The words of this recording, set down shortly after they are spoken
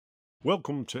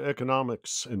Welcome to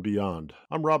Economics and Beyond.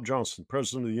 I'm Rob Johnson,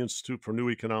 president of the Institute for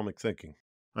New Economic Thinking.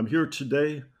 I'm here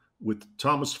today with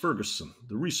Thomas Ferguson,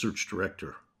 the research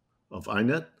director of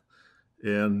INET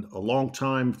and a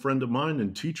longtime friend of mine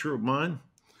and teacher of mine.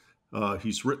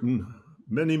 He's written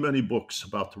many books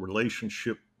about the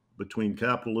relationship between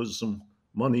capitalism,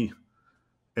 money,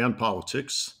 and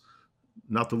politics,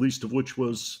 not the least of which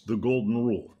was The Golden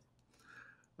Rule.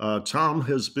 Tom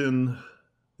has been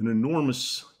an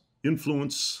enormous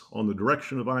influence on the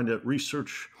direction of INET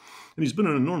research, and he's been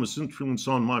an enormous influence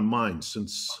on my mind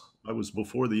since I was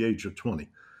before the age of 20.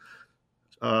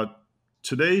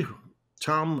 Today,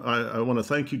 Tom, I want to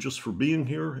thank you just for being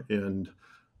here and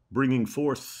bringing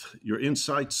forth your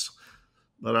insights,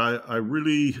 but I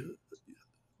really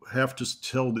have to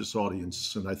tell this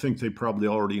audience, and I think they probably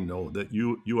already know, that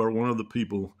you are one of the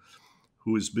people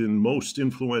who has been most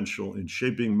influential in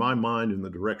shaping my mind in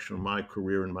the direction of my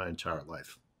career and my entire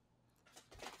life.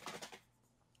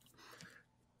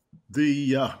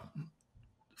 The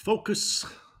focus,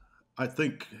 I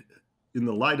think, in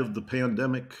the light of the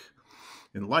pandemic,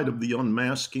 in light of the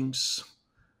unmaskings,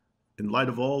 in light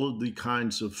of all of the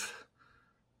kinds of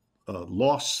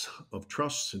loss of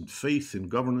trust and faith in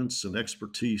governance and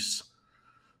expertise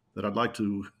that I'd like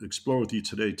to explore with you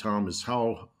today, Tom, is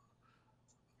how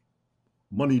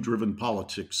money-driven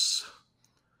politics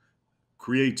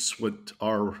creates what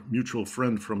our mutual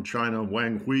friend from China,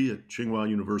 Wang Hui at Tsinghua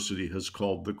University, has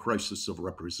called the crisis of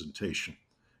representation,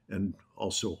 and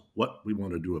also what we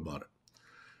want to do about it.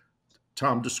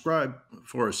 Tom, describe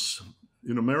for us,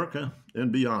 in America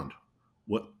and beyond,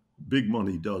 what big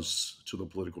money does to the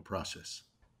political process.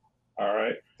 All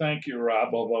right. Thank you,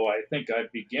 Rob. Although I think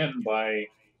I'd begin by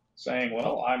saying,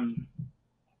 well, I'm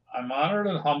honored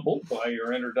and humbled by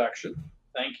your introduction.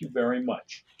 Thank you very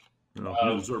much. You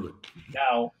deserve it.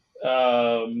 Now,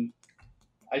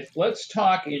 let's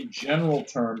talk in general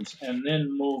terms and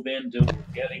then move into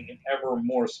getting ever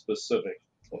more specific.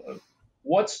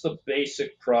 What's the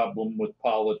basic problem with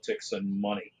politics and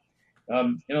money?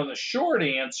 The short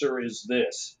answer is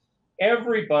this.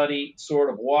 Everybody sort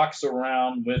of walks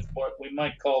around with what we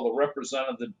might call the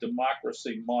representative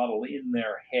democracy model in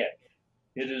their head.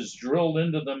 It is drilled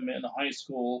into them in high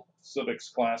school civics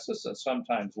classes and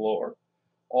sometimes lower.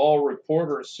 All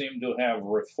reporters seem to have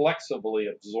reflexively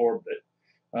absorbed it.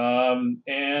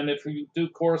 And if you do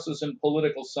courses in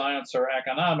political science or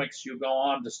economics, you go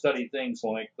on to study things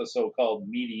like the so-called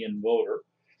median voter.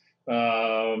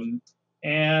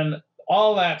 And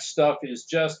all that stuff is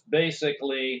just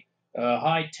basically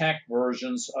high-tech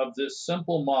versions of this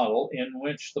simple model in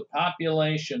which the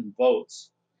population votes.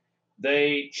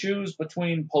 They choose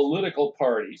between political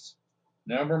parties.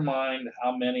 Never mind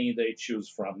how many they choose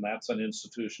from. That's an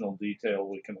institutional detail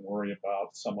we can worry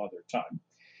about some other time.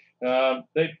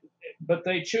 But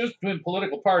they choose between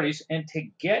political parties, and to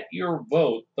get your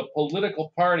vote, the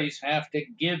political parties have to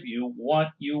give you what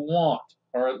you want,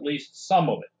 or at least some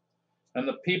of it. And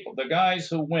the guys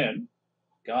who win,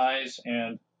 guys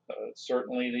and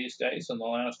certainly these days in the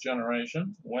last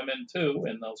generation, women too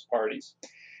in those parties,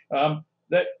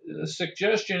 that the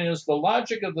suggestion is the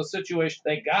logic of the situation,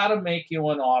 they got to make you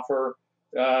an offer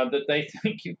that they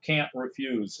think you can't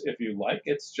refuse if you like.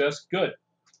 It's just good.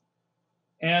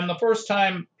 And the first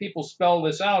time people spell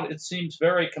this out, it seems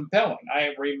very compelling. I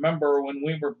remember when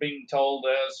we were being told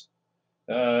as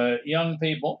young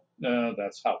people,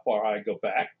 that's how far I go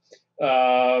back,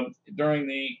 during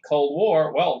the Cold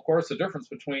War, well, of course, the difference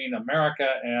between America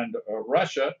and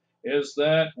Russia is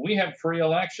that we have free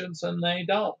elections and they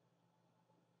don't.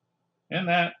 And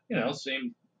that,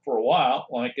 seemed for a while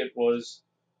like it was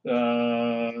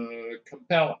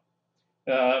compelling.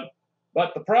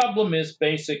 But the problem is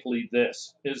basically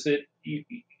this, is that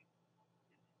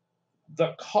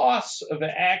the costs of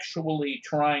actually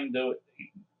trying to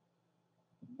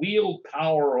wield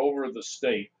power over the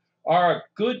state are a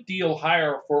good deal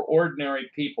higher for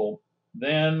ordinary people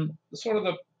than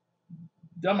the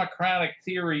democratic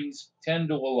theories tend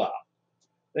to allow.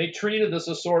 They treat it as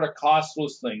a sort of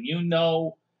costless thing. You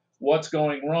know what's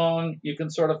going wrong. You can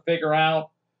sort of figure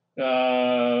out.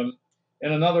 In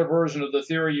another version of the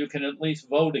theory, you can at least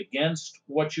vote against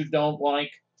what you don't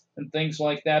like and things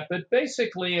like that. But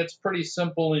basically, it's pretty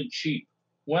simple and cheap.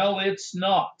 Well, it's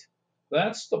not.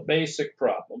 That's the basic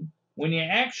problem. When you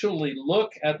actually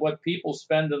look at what people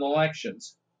spend in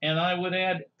elections, and I would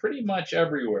add pretty much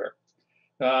everywhere,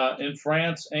 in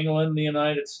France, England, the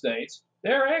United States,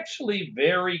 they're actually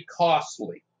very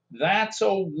costly. That's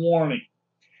a warning.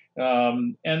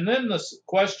 And then the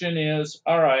question is,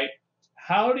 all right,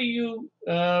 how do you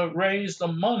raise the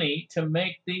money to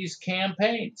make these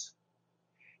campaigns?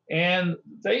 And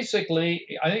basically,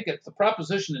 I think the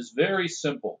proposition is very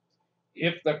simple.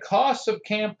 If the costs of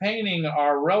campaigning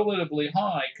are relatively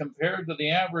high compared to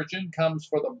the average incomes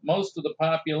for the most of the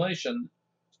population,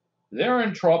 they're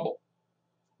in trouble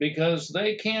because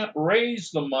they can't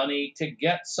raise the money to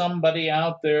get somebody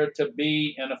out there to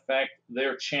be, in effect,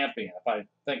 their champion, if I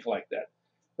think like that.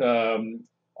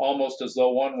 Almost as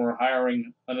though one were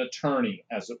hiring an attorney,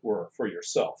 as it were, for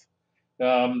yourself.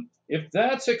 If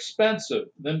that's expensive,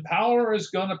 then power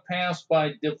is going to pass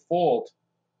by default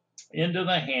into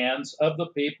the hands of the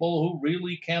people who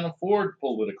really can afford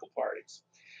political parties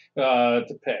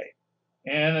to pay.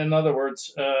 And in other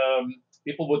words,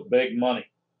 people with big money.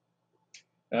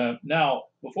 Now,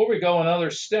 before we go another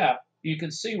step, you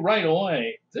can see right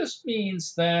away, this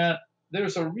means that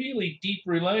there's a really deep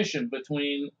relation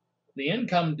between the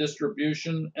income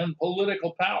distribution and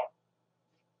political power.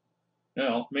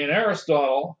 I mean,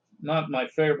 Aristotle, not my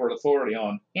favorite authority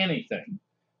on anything,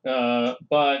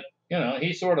 but,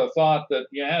 he sort of thought that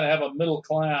you had to have a middle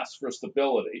class for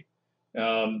stability.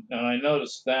 And I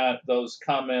noticed that those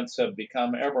comments have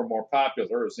become ever more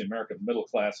popular as the American middle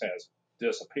class has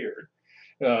disappeared.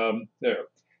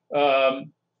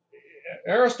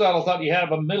 Aristotle thought you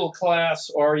have a middle class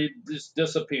or you just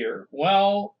disappear.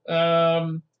 Well,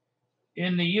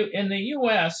 in the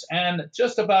U.S. and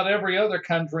just about every other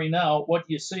country now, what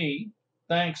you see,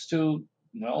 thanks to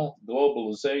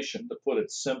globalization, to put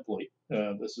it simply,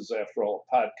 this is after all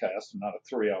a podcast and not a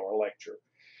 3-hour lecture.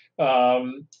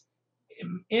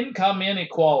 Income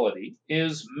inequality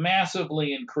is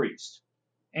massively increased.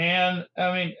 And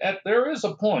I mean, there is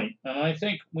a point, and I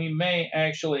think we may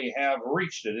actually have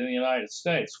reached it in the United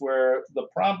States, where the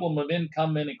problem of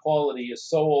income inequality is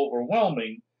so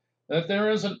overwhelming that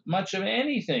there isn't much of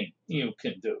anything you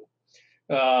can do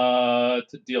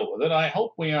to deal with it. I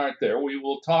hope we aren't there. We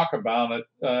will talk about it,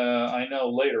 I know,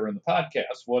 later in the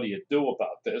podcast. What do you do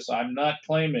about this? I'm not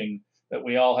claiming that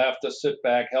we all have to sit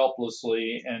back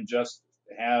helplessly and just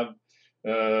have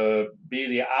be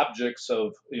the objects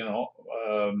of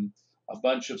a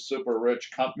bunch of super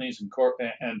rich companies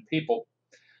and people.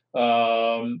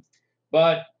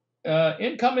 But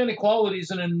income inequality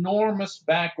is an enormous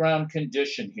background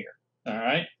condition here. All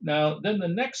right. Now, then the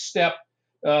next step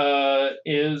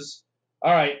is,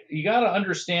 all right, you got to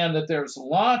understand that there's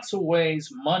lots of ways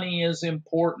money is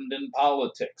important in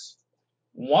politics.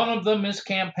 One of them is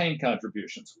campaign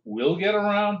contributions. We'll get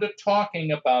around to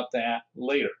talking about that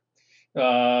later.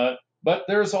 But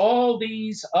there's all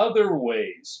these other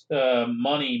ways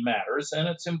money matters, and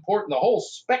it's important. The whole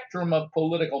spectrum of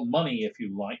political money, if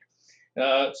you like,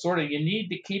 you need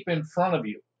to keep in front of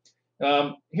you.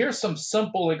 Here's some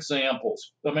simple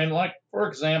examples. I mean, like, for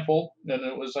example, and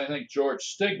it was, I think,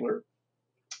 George Stigler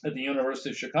at the University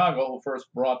of Chicago who first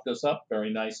brought this up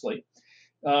very nicely.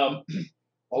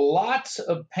 Lots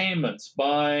of payments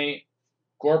by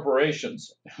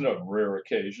corporations, and on rare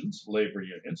occasions, labor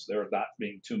unions. There are not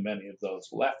being too many of those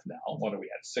left now. What are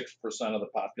we at? 6% of the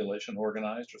population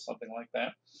organized or something like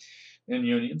that in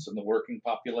unions in the working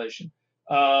population.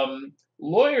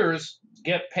 Lawyers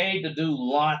get paid to do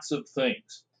lots of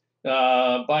things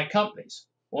by companies.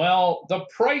 Well, the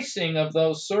pricing of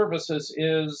those services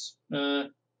is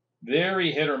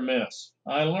very hit or miss.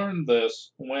 I learned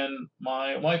this when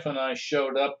my wife and I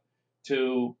showed up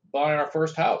to buy our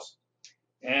first house.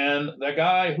 And the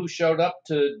guy who showed up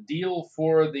to deal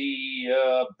for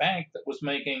the bank that was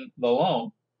making the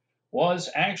loan was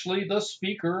actually the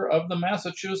Speaker of the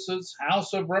Massachusetts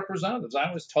House of Representatives.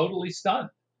 I was totally stunned.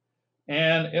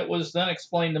 And it was then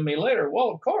explained to me later, well,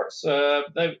 of course,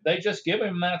 they just give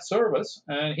him that service,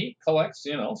 and he collects,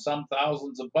 some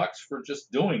thousands of bucks for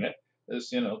just doing it,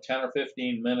 this, 10 or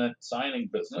 15-minute signing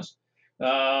business.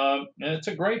 And it's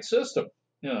a great system,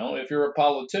 if you're a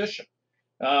politician.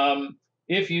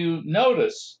 If you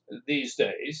notice these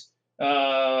days,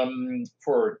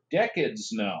 for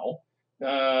decades now,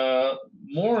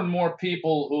 more and more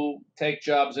people who take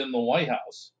jobs in the White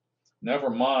House,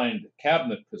 never mind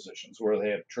cabinet positions where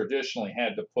they have traditionally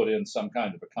had to put in some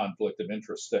kind of a conflict of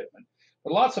interest statement.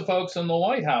 But lots of folks in the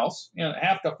White House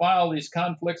have to file these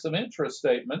conflicts of interest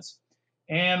statements.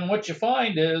 And what you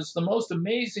find is the most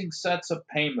amazing sets of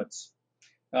payments.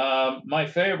 My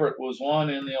favorite was one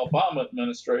in the Obama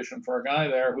administration for a guy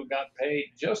there who got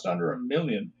paid just under $1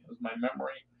 million, is my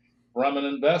memory, from an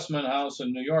investment house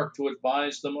in New York to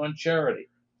advise them on charity.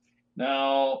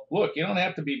 Now, look, you don't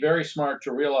have to be very smart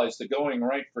to realize the going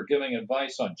rate for giving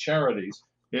advice on charities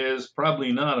is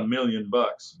probably not $1 million.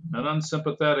 An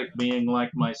unsympathetic being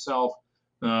like myself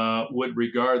would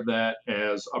regard that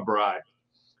as a bribe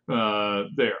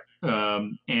there.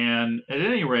 And at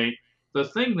any rate, the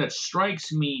thing that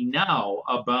strikes me now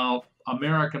about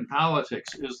American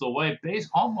politics is the way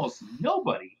almost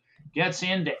nobody gets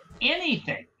into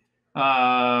anything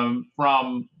from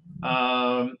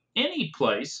any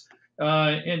place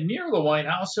and near the White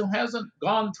House who hasn't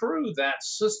gone through that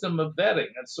system of vetting.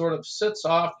 It sort of sits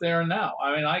off there now.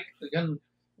 I mean, I can,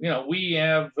 we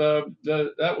have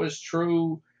that was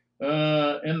true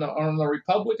on the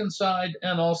Republican side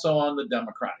and also on the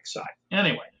Democratic side.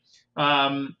 Anyway,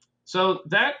 so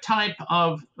that type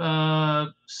of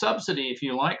subsidy, if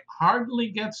you like, hardly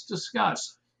gets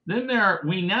discussed. Then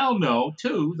we now know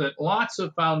too that lots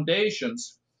of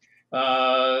foundations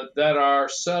that are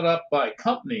set up by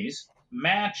companies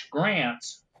match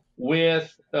grants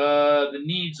with the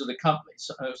needs of the companies.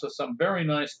 There's some very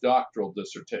nice doctoral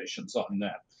dissertations on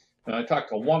that. And I talked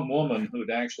to one woman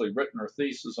who'd actually written her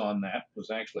thesis on that,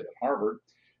 was actually at Harvard.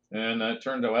 And it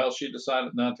turned out, well, she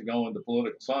decided not to go into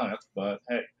political science, but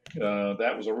hey,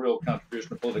 that was a real contribution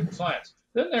to political science.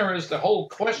 Then there is the whole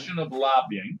question of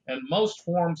lobbying, and most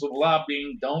forms of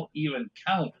lobbying don't even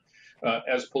count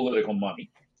as political money.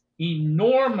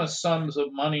 Enormous sums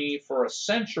of money for a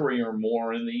century or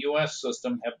more in the US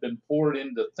system have been poured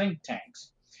into think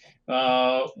tanks,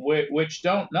 which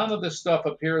none of this stuff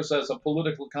appears as a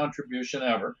political contribution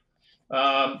ever.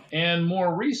 And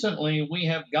more recently, we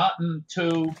have gotten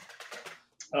to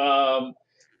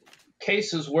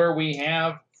cases where we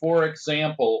have, for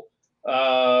example,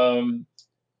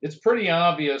 it's pretty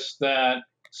obvious that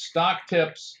stock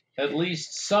tips, at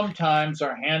least sometimes,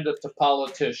 are handed to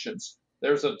politicians.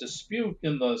 There's a dispute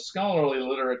in the scholarly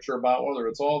literature about whether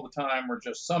it's all the time or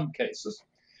just some cases.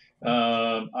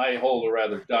 I hold a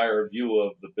rather dire view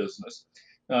of the business,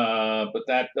 but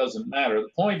that doesn't matter. The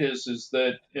point is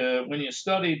that when you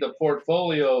study the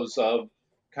portfolios of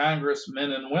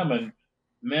congressmen and women,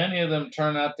 many of them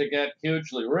turn out to get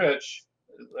hugely rich.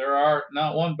 There are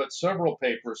not one but several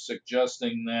papers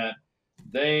suggesting that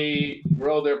they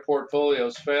grow their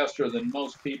portfolios faster than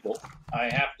most people. I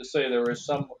have to say there is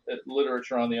some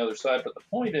literature on the other side, but the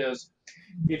point is,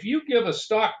 if you give a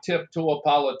stock tip to a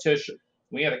politician,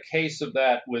 we had a case of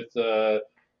that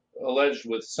alleged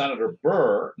with Senator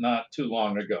Burr not too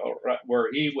long ago, right,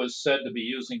 where he was said to be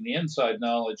using the inside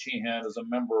knowledge he had as a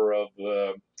member of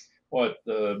the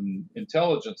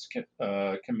intelligence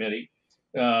committee,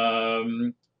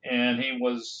 and he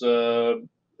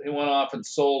went off and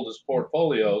sold his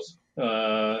portfolios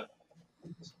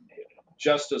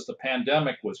just as the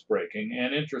pandemic was breaking.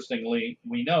 And interestingly,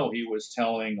 we know he was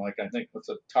telling, like, I think it's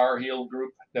a Tar Heel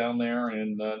group down there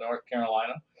in North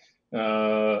Carolina,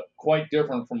 quite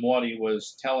different from what he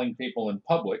was telling people in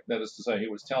public. That is to say, he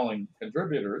was telling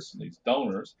contributors, these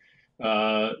donors,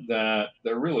 that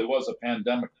there really was a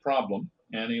pandemic problem,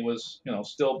 and he was,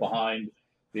 still behind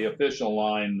the official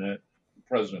line that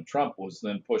President Trump was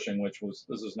then pushing, which was,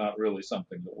 this is not really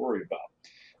something to worry about.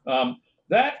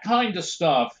 That kind of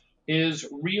stuff is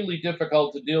really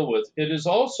difficult to deal with. It is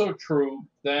also true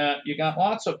that you got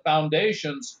lots of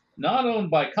foundations not owned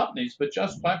by companies, but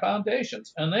just by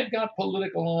foundations, and they've got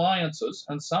political alliances,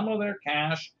 and some of their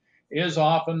cash is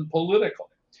often political.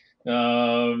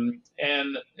 And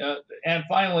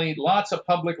finally, lots of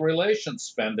public relations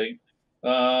spending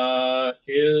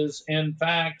is in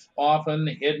fact often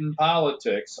hidden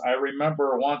politics. I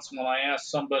remember once when I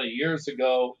asked somebody years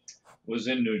ago, was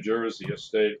in New Jersey, a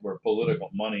state where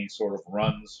political money sort of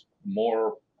runs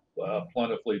more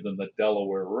plentifully than the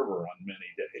Delaware River on many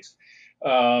days.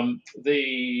 I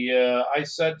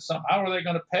said, how are they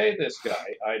going to pay this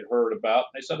guy I'd heard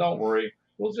about? They said, don't worry,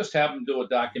 we'll just have him do a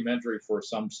documentary for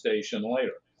some station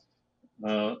later.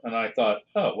 And I thought,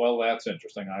 oh, well, that's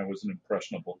interesting. I was an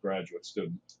impressionable graduate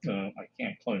student. I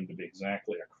can't claim to be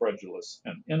exactly a credulous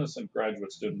and innocent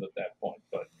graduate student at that point,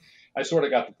 but I sort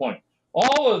of got the point.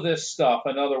 All of this stuff,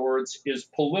 in other words, is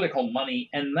political money,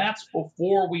 and that's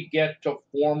before we get to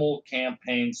formal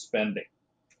campaign spending.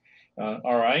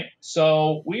 All right,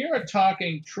 so we are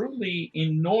talking truly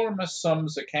enormous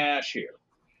sums of cash here,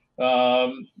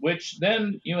 which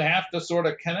then you have to sort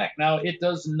of connect. Now, it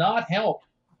does not help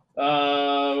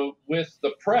with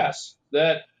the press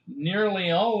that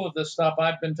nearly all of the stuff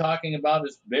I've been talking about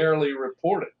is barely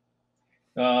reported.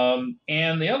 And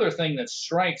the other thing that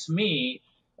strikes me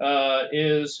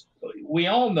is we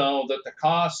all know that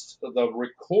the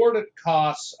recorded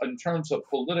costs in terms of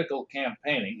political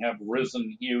campaigning have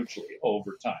risen hugely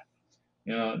over time.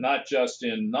 Not just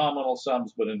in nominal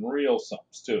sums, but in real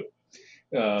sums too.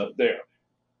 There.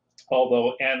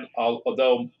 Although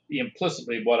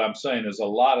implicitly what I'm saying is a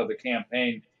lot of the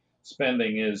campaign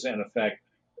spending is in effect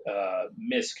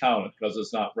miscounted because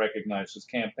it's not recognized as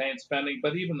campaign spending,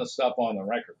 but even the stuff on the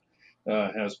record.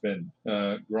 has been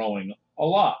growing a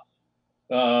lot.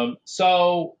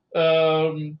 So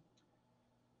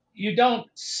you don't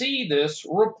see this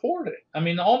reported. I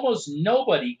mean, almost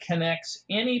nobody connects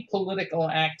any political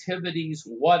activities,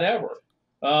 whatever,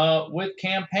 with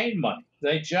campaign money.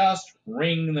 They just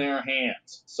wring their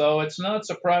hands. So it's not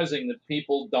surprising that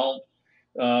people don't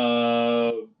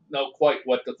know quite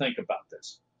what to think about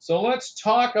this. So let's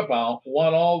talk about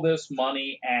what all this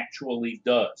money actually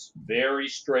does, very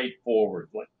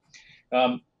straightforwardly.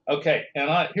 Okay,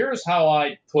 and here's how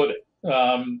I put it.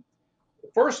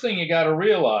 First thing you got to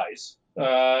realize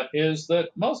is that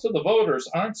most of the voters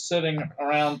aren't sitting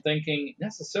around thinking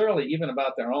necessarily even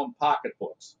about their own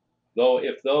pocketbooks, though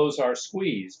if those are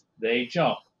squeezed, they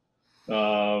jump.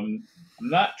 I'm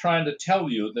not trying to tell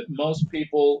you that most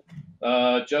people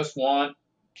just want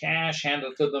cash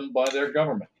handed to them by their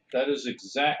government.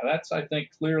 That's I think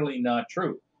clearly not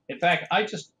true. In fact, I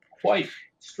just quite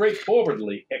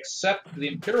straightforwardly accept the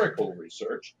empirical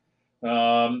research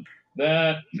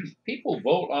that people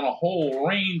vote on a whole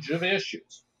range of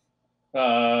issues.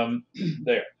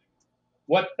 There.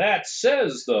 What that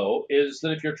says, though, is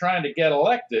that if you're trying to get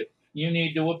elected, you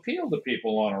need to appeal to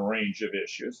people on a range of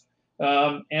issues.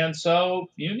 And so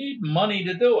you need money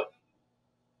to do it.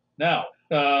 Now,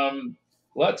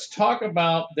 let's talk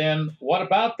about then what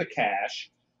about the cash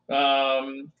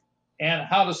and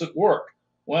how does it work?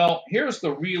 Well, here's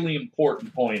the really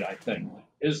important point, I think,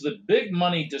 is that big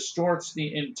money distorts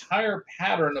the entire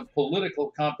pattern of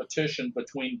political competition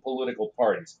between political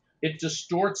parties. It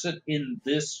distorts it in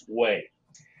this way.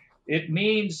 It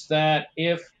means that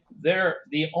if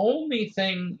the only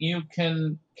thing you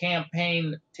can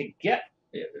campaign to get,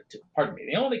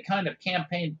 the only kind of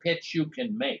campaign pitch you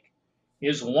can make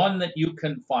is one that you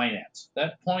can finance.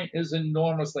 That point is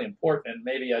enormously important, and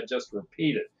maybe I just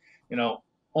repeat it.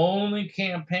 Only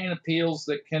campaign appeals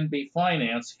that can be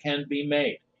financed can be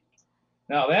made.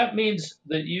 Now, that means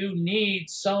that you need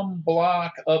some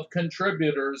block of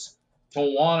contributors to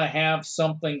want to have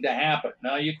something to happen.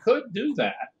 Now, you could do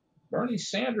that. Bernie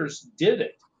Sanders did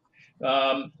it.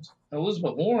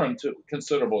 Elizabeth Warren, to a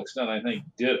considerable extent, I think,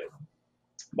 did it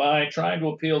by trying to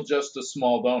appeal just to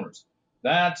small donors.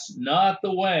 That's not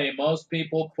the way most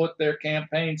people put their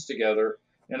campaigns together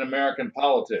in American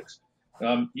politics.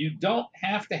 You don't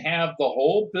have to have the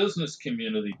whole business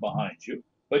community behind you,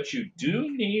 but you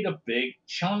do need a big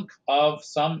chunk of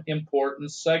some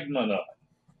important segment of it.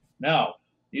 Now,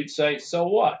 you'd say, so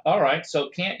what? All right, so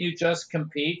can't you just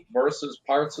compete versus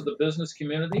parts of the business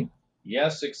community?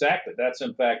 Yes, exactly. That's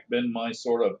in fact been my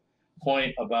sort of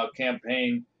point about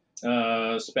campaign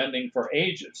spending for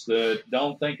ages. That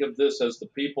don't think of this as the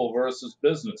people versus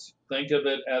business. Think of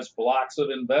it as blocks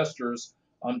of investors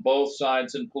on both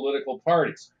sides in political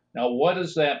parties. Now, what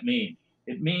does that mean?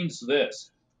 It means this,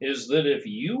 is that if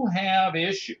you have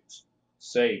issues,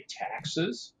 say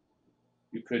taxes,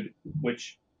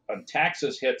 which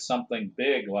taxes hit something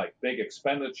big, like big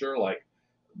expenditure, like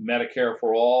Medicare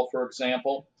for all, for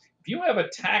example. If you have a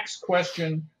tax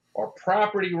question or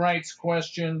property rights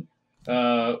question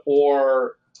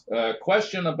or a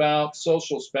question about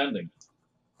social spending,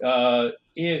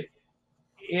 if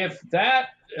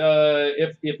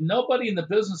nobody in the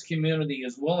business community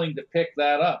is willing to pick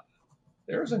that up,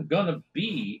 there isn't going to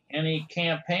be any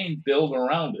campaign built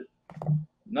around it,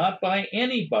 not by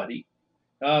anybody.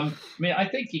 I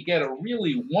think you get a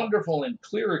really wonderful and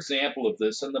clear example of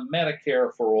this in the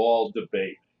Medicare for all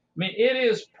debate. It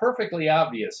is perfectly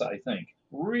obvious, I think,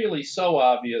 really so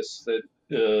obvious that,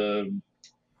 to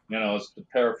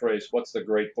paraphrase, what's the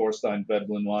great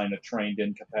Thorstein-Veblen line, a trained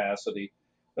incapacity,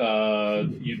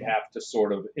 you'd have to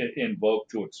sort of invoke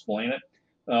to explain it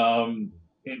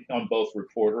on both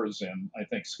reporters and, I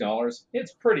think, scholars.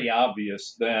 It's pretty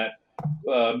obvious that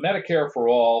Medicare for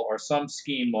all or some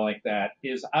scheme like that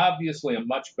is obviously a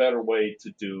much better way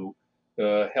to do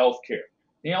health care.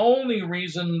 The only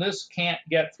reason this can't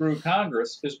get through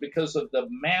Congress is because of the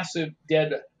massive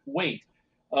dead weight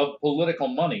of political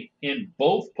money in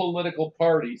both political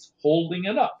parties holding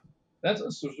it up. This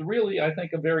is really, I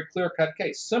think, a very clear-cut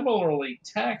case. Similarly,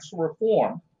 tax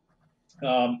reform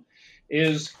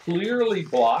is clearly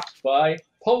blocked by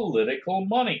political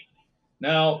money.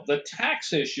 Now, the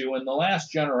tax issue in the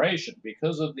last generation,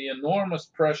 because of the enormous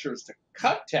pressures to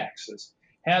cut taxes,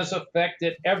 has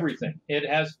affected everything. It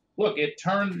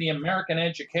turned the American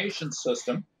education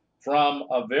system from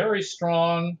a very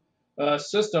strong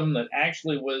system that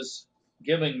actually was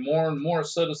giving more and more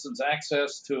citizens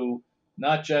access to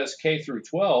not just K through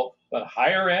 12, but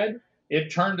higher ed.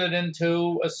 It turned it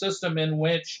into a system in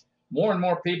which more and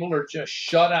more people are just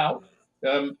shut out.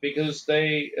 because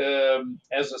they,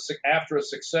 after a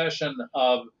succession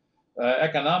of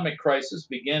economic crisis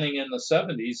beginning in the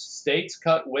 70s, states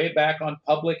cut way back on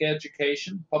public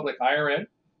education, public higher ed.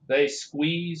 They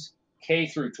squeeze K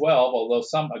through 12, although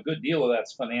a good deal of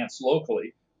that's financed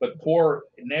locally. But poor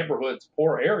neighborhoods,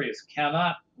 poor areas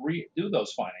cannot do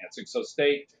those financing. So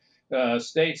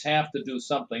states have to do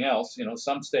something else.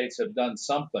 Some states have done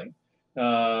something.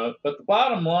 But the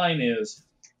bottom line is,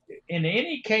 in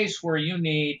any case where you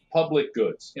need public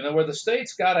goods, where the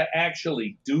state's got to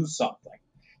actually do something,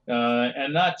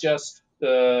 and not just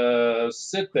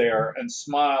sit there and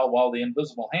smile while the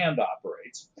invisible hand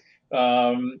operates,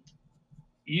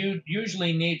 you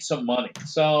usually need some money.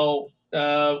 So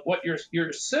what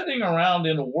you're sitting around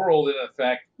in a world, in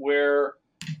effect, where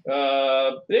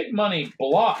big money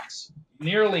blocks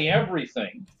nearly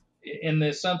everything in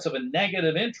the sense of a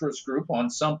negative interest group on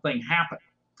something happening.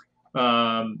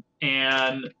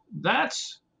 And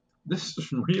this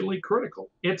is really critical.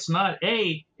 It's not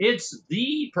it's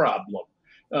the problem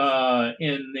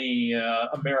in the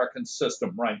American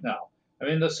system right now. I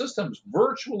mean, the system's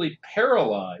virtually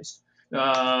paralyzed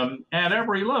at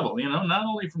every level, not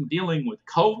only from dealing with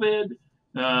COVID,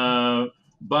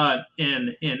 but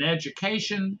in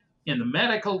education, in the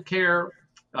medical care,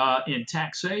 in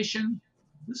taxation.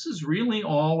 This is really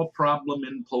all a problem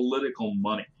in political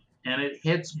money. And it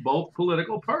hits both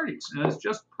political parties. And it's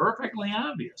just perfectly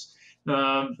obvious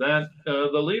that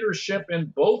the leadership in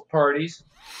both parties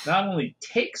not only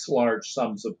takes large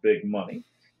sums of big money,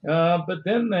 but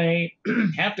then they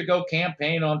have to go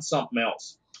campaign on something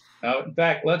else. In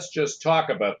fact, let's just talk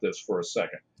about this for a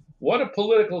second. What do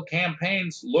political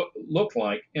campaigns look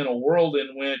like in a world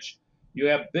in which you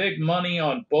have big money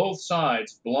on both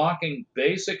sides blocking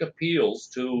basic appeals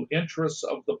to interests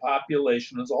of the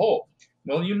population as a whole?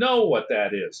 Well, you know what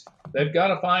that is. They've got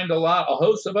to find a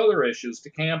host of other issues to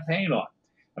campaign on.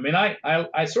 I mean,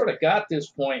 I sort of got this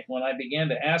point when I began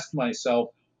to ask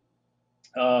myself,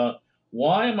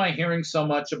 why am I hearing so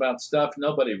much about stuff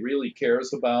nobody really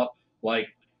cares about, like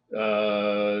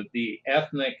the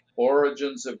ethnic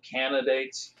origins of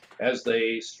candidates as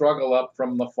they struggle up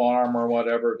from the farm or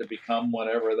whatever to become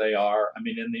whatever they are? I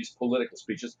mean, in these political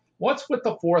speeches, what's with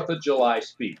the 4th of July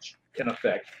speech, in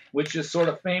effect, which is sort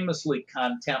of famously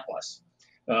contentless?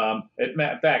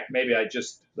 In fact, maybe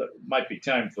might be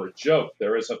time for a joke.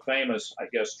 There is a famous, I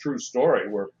guess, true story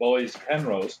where Boyce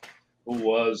Penrose, who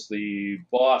was the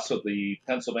boss of the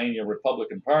Pennsylvania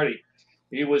Republican Party,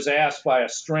 he was asked by a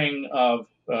string of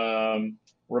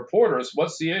reporters,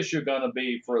 what's the issue going to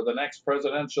be for the next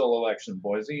presidential election,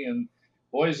 Boise? And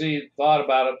Boise thought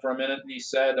about it for a minute, and he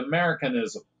said,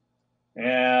 Americanism.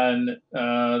 And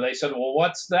they said, well,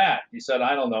 what's that? He said,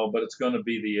 I don't know, but it's going to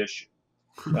be the issue.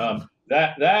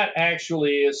 That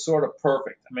actually is sort of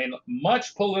perfect. I mean,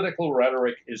 much political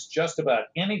rhetoric is just about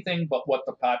anything but what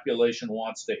the population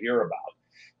wants to hear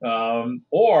about.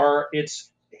 Or it's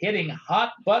hitting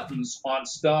hot buttons on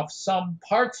stuff some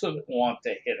parts of it want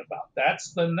to hit about.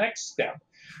 That's the next step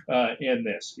in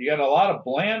this. You got a lot of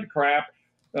bland crap,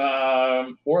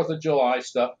 4th of July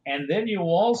stuff, and then you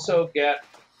also get,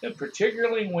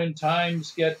 particularly when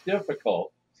times get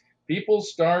difficult, people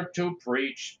start to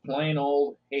preach plain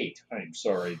old hate, I'm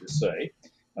sorry to say.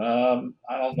 I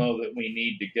don't know that we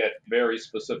need to get very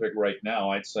specific right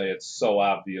now. I'd say it's so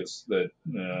obvious that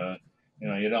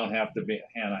you don't have to be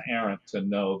Hannah Arendt to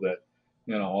know that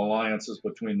alliances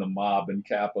between the mob and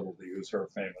capital, to use her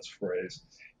famous phrase,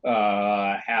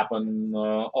 happen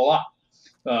a lot.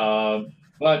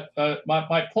 But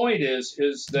my point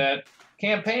is that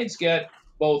campaigns get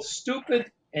both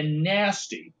stupid and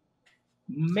nasty,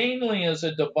 mainly as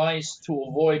a device to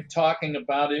avoid talking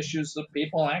about issues that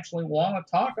people actually want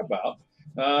to talk about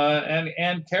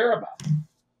and care about.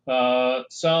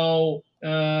 So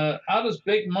how does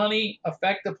big money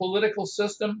affect the political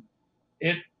system?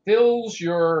 It fills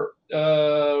your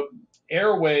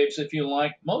airwaves, if you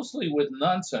like, mostly with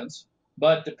nonsense,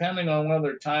 but depending on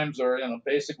whether times are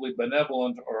basically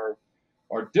benevolent or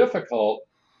difficult,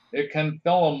 it can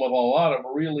fill them with a lot of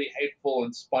really hateful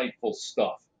and spiteful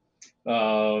stuff.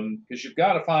 Because you've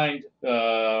got to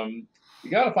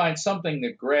find something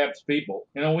that grabs people.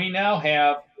 We now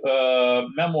have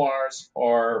memoirs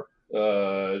or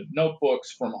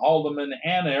notebooks from Haldeman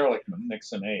and Ehrlichman,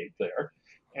 Nixon aide there,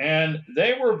 and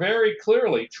they were very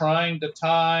clearly trying to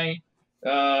tie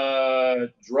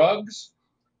drugs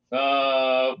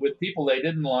with people they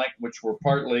didn't like, which were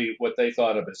partly what they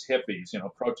thought of as hippies,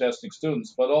 protesting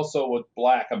students, but also with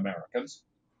Black Americans.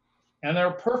 And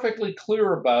they're perfectly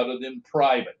clear about it in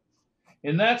private.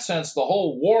 In that sense, the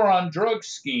whole war on drugs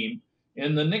scheme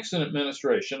In the Nixon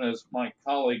administration, as my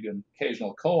colleague and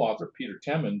occasional co-author Peter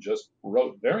Temin just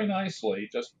wrote very nicely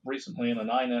just recently in an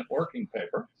INET working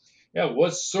paper, yeah,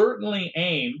 was certainly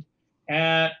aimed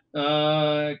at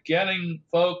getting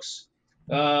folks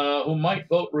who might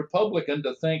vote Republican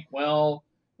to think, well,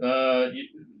 that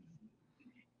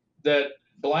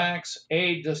blacks'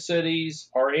 aid to cities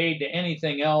or aid to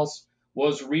anything else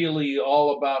was really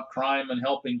all about crime and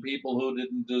helping people who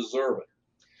didn't deserve it.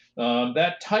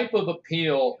 That type of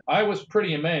appeal, I was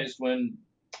pretty amazed when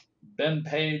Ben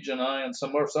Page and I and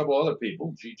several other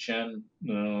people, Ji Chen,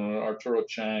 Arturo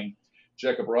Chang,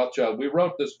 Jacob Rothschild, we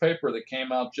wrote this paper that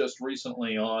came out just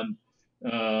recently on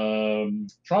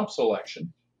Trump's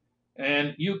election.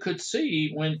 And you could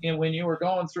see when you were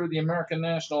going through the American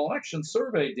National Election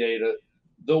Survey data,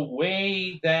 the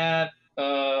way that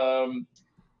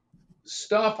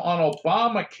stuff on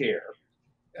Obamacare,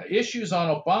 issues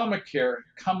on Obamacare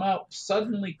come out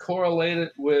suddenly correlated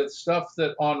with stuff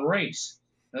that on race.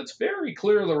 And it's very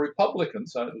clear the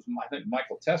Republicans, it was I think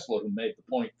Michael Tesla who made the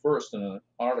point first in an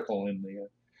article in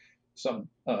some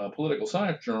political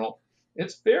science journal.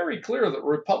 It's very clear that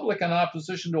Republican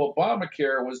opposition to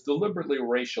Obamacare was deliberately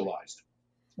racialized.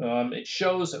 It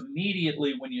shows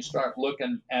immediately when you start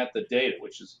looking at the data,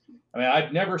 which is, I mean,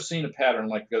 I've never seen a pattern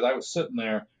like, because I was sitting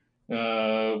there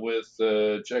with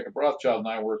Jacob Rothschild and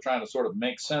I were trying to sort of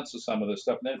make sense of some of this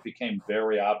stuff, and then it became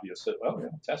very obvious that, well, yeah,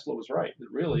 Tesla was right. It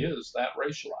really is that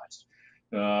racialized.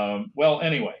 Well,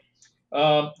 anyway,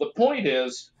 the point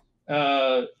is,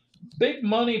 big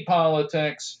money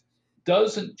politics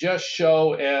doesn't just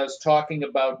show as talking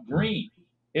about green.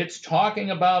 It's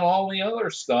talking about all the other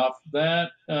stuff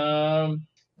that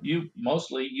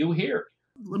you hear.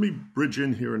 Let me bridge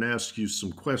in here and ask you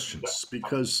some questions,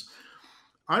 because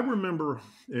I remember,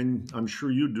 and I'm sure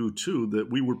you do too, that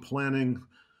we were planning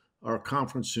our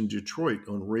conference in Detroit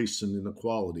on race and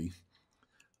inequality,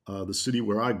 the city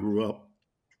where I grew up.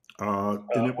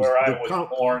 And it was where I was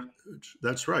born.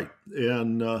 That's right.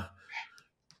 And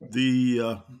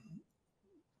the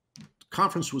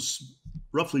conference was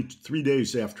roughly 3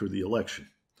 days after the election.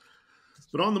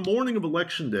 But on the morning of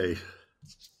election day,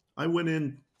 I went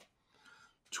in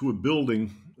to a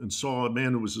building and saw a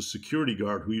man who was a security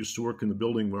guard who used to work in the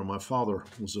building where my father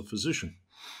was a physician.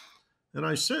 And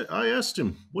I asked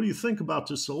him, "What do you think about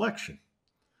this election?"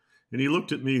 And he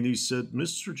looked at me and he said,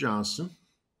 "Mr. Johnson,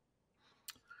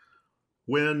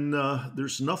 when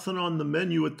there's nothing on the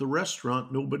menu at the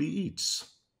restaurant, nobody eats."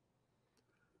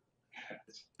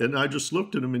 And I just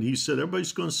looked at him and he said,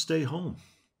 "Everybody's going to stay home."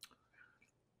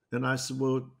 And I said,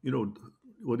 "Well,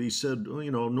 what he said,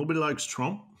 well, nobody likes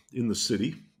Trump in the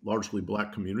city, largely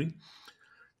black community.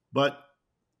 But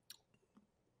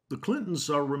the Clintons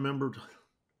are remembered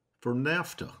for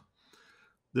NAFTA.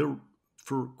 They're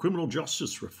for criminal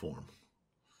justice reform,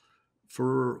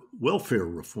 for welfare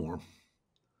reform."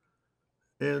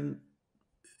 And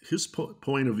his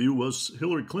point of view was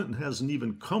Hillary Clinton hasn't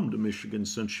even come to Michigan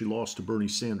since she lost to Bernie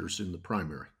Sanders in the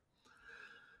primary.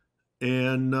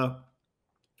 And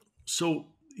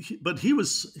but he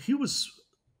was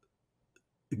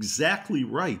exactly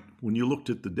right when you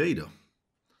looked at the data,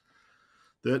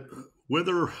 that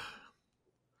whether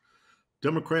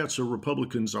Democrats or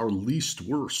Republicans are least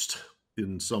worst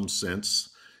in some sense,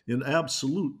 in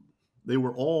absolute, they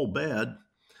were all bad.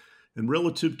 And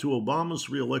relative to Obama's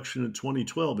reelection in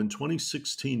 2012, in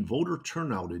 2016, voter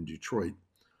turnout in Detroit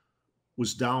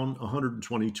was down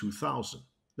 122,000.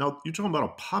 Now, you're talking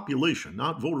about a population,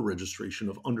 not voter registration,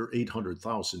 of under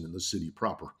 800,000 in the city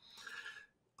proper.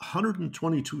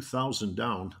 122,000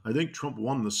 down. I think Trump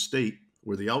won the state,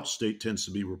 where the outstate tends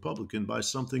to be Republican, by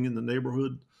something in the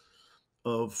neighborhood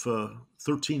of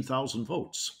 13,000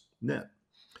 votes net.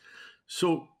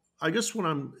 So I guess what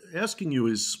I'm asking you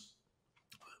is,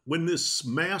 when this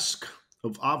mask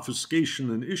of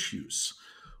obfuscation and issues,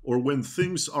 or when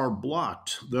things are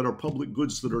blocked that are public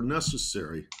goods that are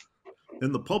necessary,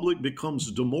 and the public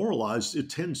becomes demoralized,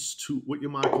 it tends to, what you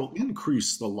might call,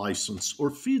 increase the license or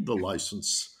feed the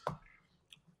license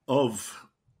of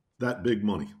that big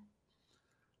money.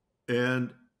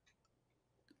 And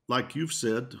like you've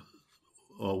said,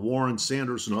 Warren,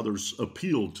 Sanders, and others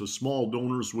appealed to small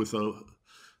donors with an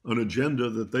agenda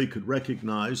that they could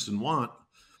recognize and want.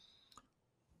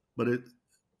 But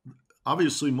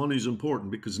obviously money is important,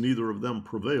 because neither of them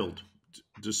prevailed,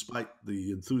 despite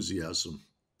the enthusiasm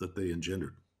that they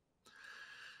engendered.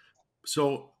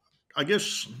 So I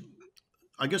guess you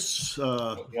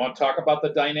want to talk about the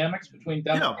dynamics between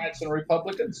Democrats and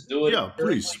Republicans? Do it. Yeah,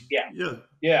 please.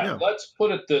 Yeah. Let's put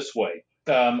it this way.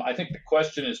 I think the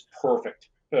question is perfect.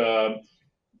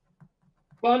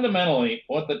 Fundamentally,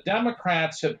 what the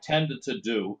Democrats have tended to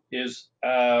do is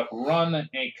run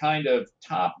a kind of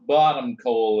top-bottom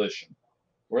coalition,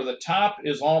 where the top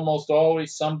is almost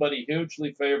always somebody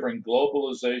hugely favoring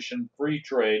globalization, free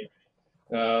trade,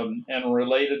 and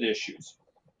related issues.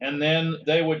 And then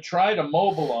they would try to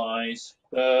mobilize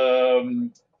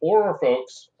poorer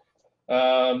folks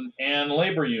and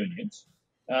labor unions.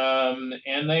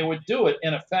 And they would do it,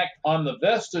 in effect, on the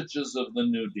vestiges of the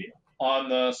New Deal, on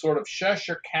the sort of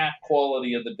Cheshire cat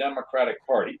quality of the Democratic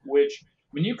Party, which,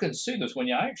 I mean, you can see this when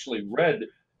you actually read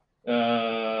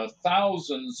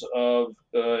thousands of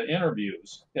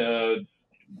interviews,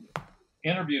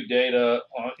 interview data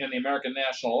in the American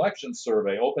National Election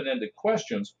Survey, open-ended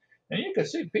questions, and you could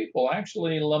see people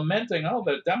actually lamenting, oh,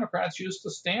 the Democrats used to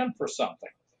stand for something.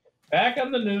 Back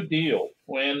in the New Deal,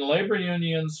 when labor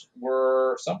unions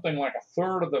were something like a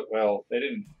third of the, well, they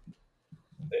didn't,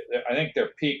 I think their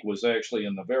peak was actually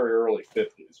in the very early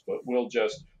 50s, but we'll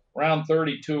just, around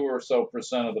 32 or so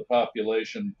percent of the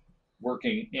population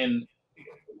working in,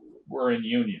 were in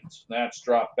unions. That's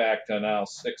dropped back to now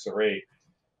 6 or 8,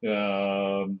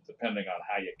 depending on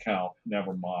how you count,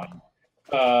 never mind.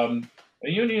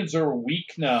 The unions are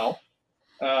weak now.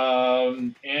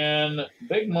 And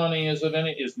big money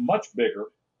is much bigger,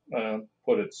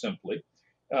 put it simply.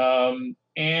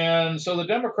 And so the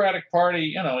Democratic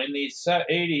Party, in the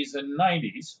 80s and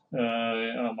 90s,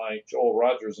 my Joel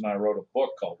Rogers and I wrote a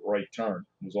book called Right Turn.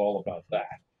 It was all about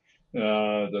that.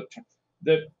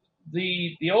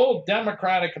 The old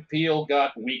Democratic appeal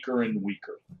got weaker and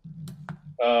weaker.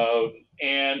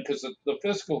 And because the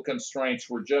fiscal constraints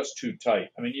were just too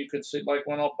tight. I mean, you could see, like,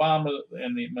 when Obama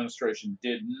and the administration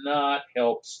did not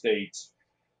help states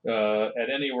at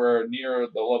anywhere near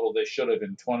the level they should have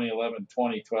in 2011,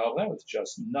 2012, that was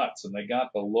just nuts. And they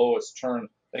got the lowest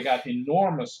they got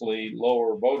enormously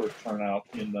lower voter turnout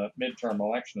in the midterm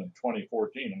election in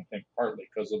 2014, I think partly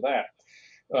because of that.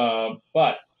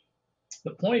 But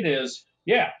the point is,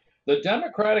 yeah, the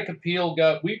Democratic appeal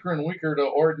got weaker and weaker to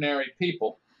ordinary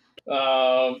people.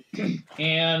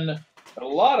 And a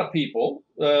lot of people,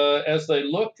 as they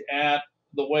looked at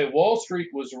the way Wall Street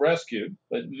was rescued,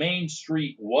 but Main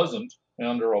Street wasn't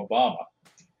under Obama,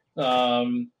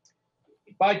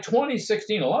 by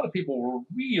 2016, a lot of people were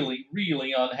really,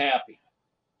 really unhappy.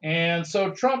 And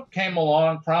so Trump came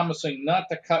along promising not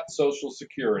to cut Social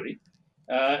Security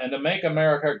and to make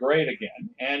America great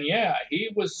again. And yeah, he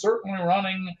was certainly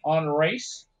running on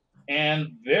race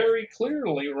and very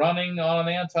clearly running on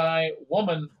an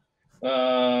anti-woman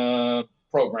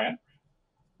program.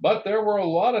 But there were a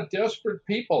lot of desperate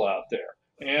people out there.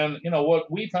 And, what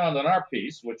we found in our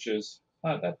piece, which is,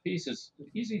 that piece is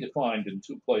easy to find in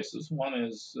two places. One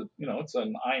is, it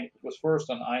was first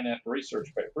an INET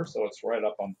research paper, so it's right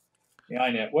up on the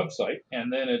INET website,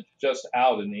 and then it's just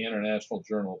out in the International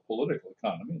Journal of Political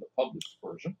Economy, the published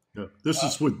version. Yeah. This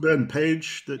is with Ben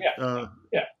Page, yeah.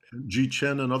 G.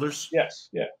 Chen and others? Yes,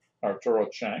 yeah. Arturo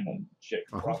Chang and Jake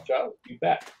Rothschild, you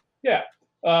bet. Yeah.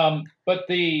 But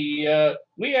we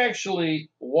actually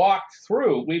walked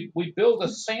through, we built a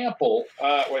sample,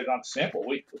 not sample,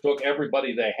 we took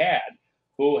everybody they had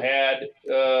who had,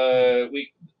 that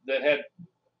had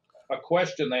a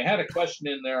question. They had a question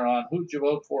in there on who'd you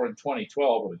vote for in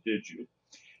 2012, or did you?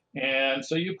 And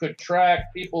so you could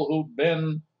track people who'd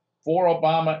been for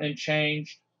Obama and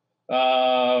changed,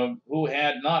 who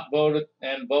had not voted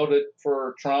and voted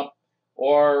for Trump,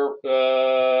 or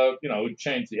who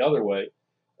changed the other way.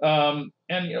 And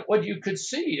what you could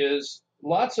see is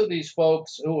lots of these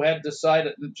folks who had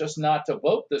decided just not to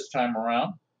vote this time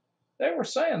around, they were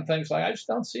saying things like, I just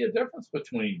don't see a difference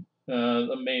between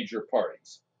the major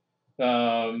parties.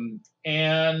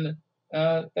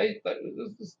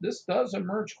 This does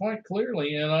emerge quite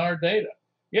clearly in our data.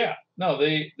 Yeah, no,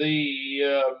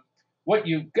 what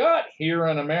you've got here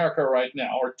in America right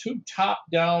now are two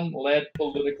top-down led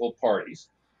political parties,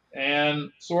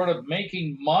 and sort of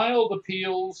making mild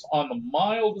appeals on the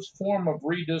mildest form of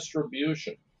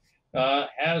redistribution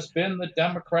has been the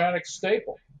Democratic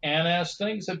staple. And as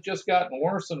things have just gotten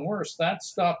worse and worse, that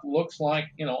stuff looks like,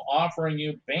 offering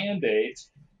you Band-Aids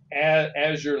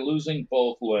as you're losing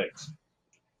both legs.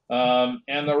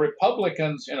 And the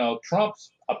Republicans,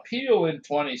 Trump's appeal in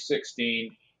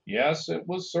 2016, yes, it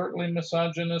was certainly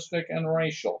misogynistic and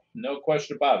racial, no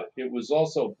question about it. It was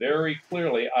also very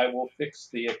clearly, I will fix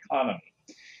the economy.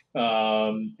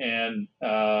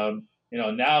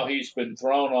 Now he's been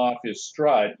thrown off his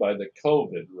stride by the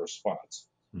COVID response,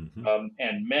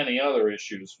 and many other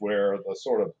issues where the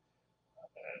sort of,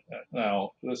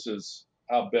 now this is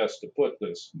how best to put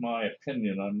this, my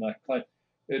opinion, I'm not claiming,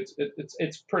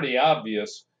 it's pretty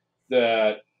obvious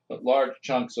that large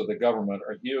chunks of the government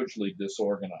are hugely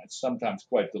disorganized, sometimes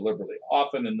quite deliberately,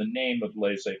 often in the name of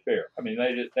laissez-faire. I mean,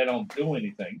 they don't do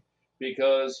anything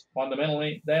because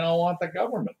fundamentally they don't want the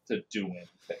government to do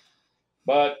anything.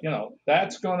 But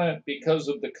that's going to, because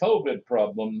of the COVID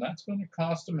problem, that's going to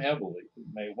cost them heavily. It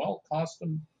may well cost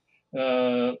them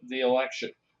the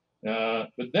election.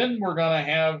 But then we're going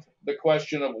to have the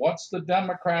question of what's the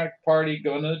Democratic Party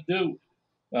going to do?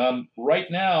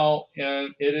 Right now,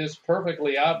 and it is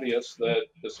perfectly obvious that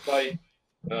despite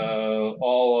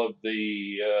all of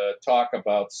the talk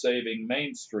about saving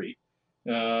Main Street,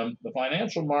 the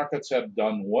financial markets have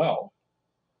done well.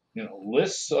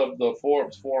 Lists of the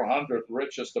Forbes 400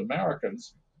 richest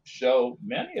Americans show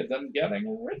many of them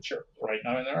getting richer right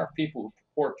now. I mean, there are people who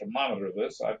purport to monitor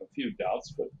this. I have a few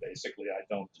doubts, but basically I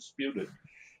don't dispute it.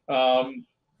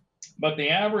 But the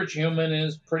average human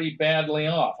is pretty badly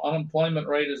off. Unemployment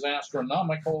rate is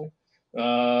astronomical.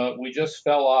 We just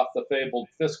fell off the fabled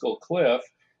fiscal cliff,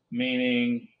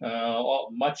 meaning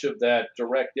much of that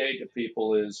direct aid to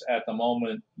people is at the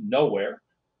moment nowhere.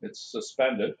 It's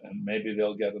suspended, and maybe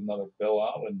they'll get another bill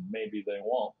out, and maybe they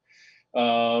won't.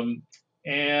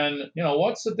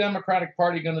 What's the Democratic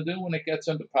Party going to do when it gets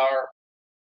into power?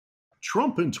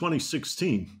 Trump in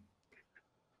 2016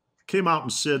 came out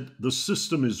and said the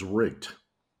system is rigged.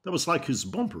 That was like his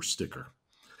bumper sticker.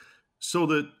 So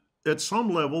that at some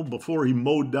level, before he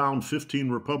mowed down 15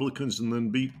 Republicans and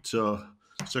then beat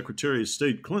Secretary of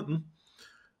State Clinton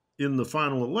in the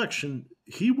final election,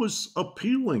 he was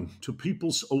appealing to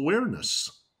people's awareness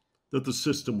that the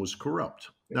system was corrupt.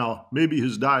 Now, maybe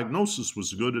his diagnosis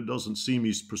was good. It doesn't seem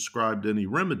he's prescribed any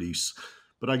remedies,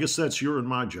 but I guess that's your and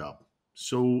my job.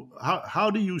 So how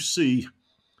do you see,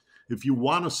 if you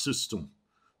want a system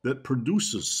that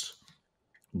produces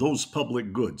those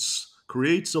public goods,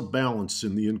 creates a balance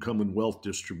in the income and wealth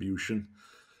distribution,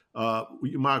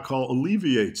 you might call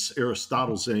alleviates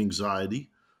Aristotle's anxiety,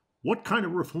 what kind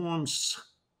of reforms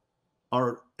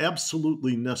are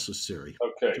absolutely necessary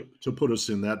to put us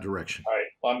in that direction? All right.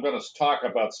 Well, I'm going to talk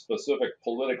about specific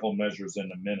political measures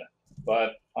in a minute,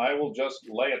 but I will just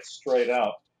lay it straight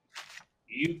out.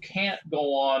 You can't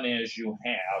go on as you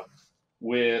have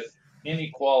with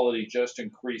inequality just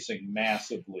increasing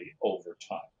massively over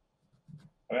time.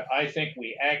 I think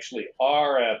we actually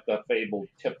are at the fabled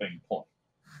tipping point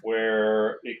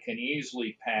where it can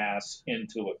easily pass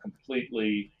into a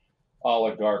completely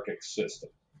oligarchic system.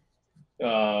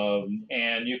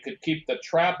 And you could keep the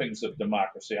trappings of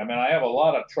democracy. I mean, I have a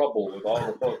lot of trouble with all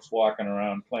the folks walking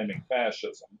around claiming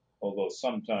fascism, although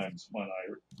sometimes when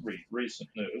I read recent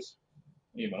news,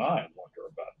 even I wonder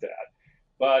about that.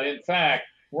 But in fact,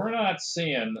 we're not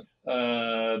seeing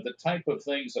the type of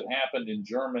things that happened in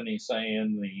Germany, say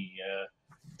in the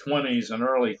 20s and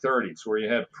early 30s, where you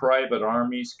had private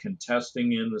armies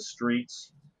contesting in the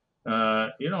streets.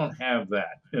 You don't have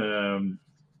that in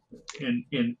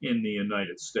the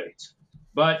United States.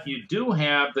 But you do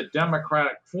have the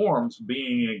democratic forms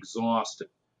being exhausted.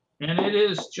 And it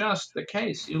is just the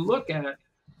case. You look at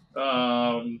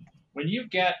when you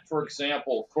get, for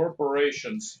example,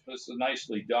 corporations, this is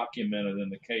nicely documented in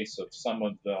the case of some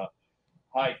of the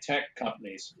high-tech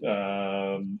companies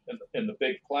and the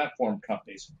big platform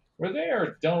companies, where they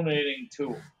are donating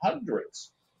to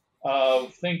hundreds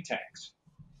of think tanks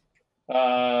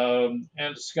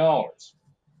and scholars.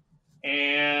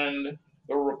 And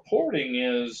the reporting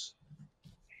is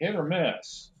hit or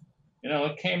miss.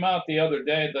 It came out the other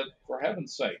day that, for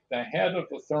heaven's sake, the head of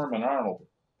the Thurman Arnold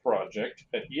project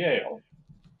at Yale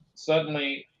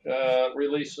suddenly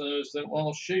released the news that,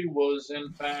 well, she was,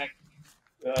 in fact,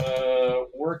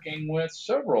 working with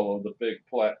several of the big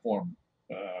platform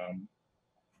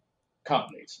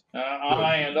companies.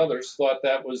 I and others thought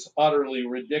that was utterly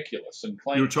ridiculous. And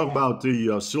you were talking about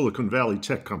the Silicon Valley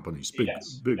tech companies, big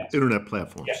internet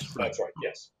platforms. Yes, right. That's right.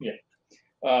 Yes, yeah.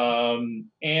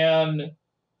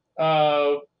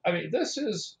 I mean, this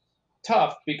is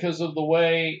tough because of the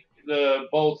way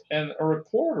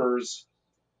reporters,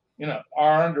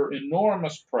 are under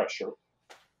enormous pressure.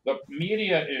 The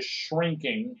media is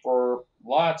shrinking for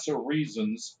lots of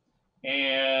reasons,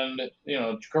 and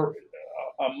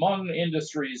among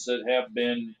industries that have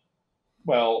been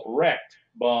wrecked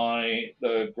by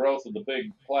the growth of the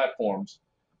big platforms,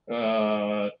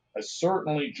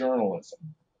 certainly journalism.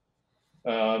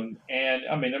 And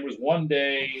I mean, there was one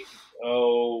day,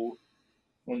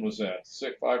 when was that?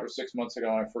 5 or 6 months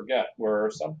ago, I forget, where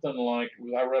something like,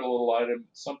 I read a little item,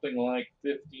 something like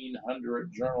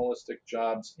 1,500 journalistic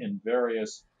jobs in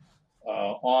various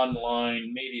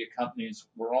online media companies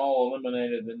were all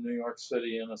eliminated in New York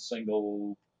City in a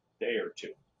single day or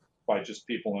two by just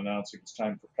people announcing it's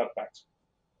time for cutbacks.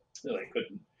 They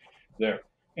couldn't there.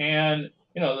 And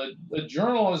the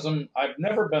journalism, I've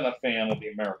never been a fan of the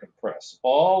American press.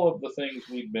 All of the things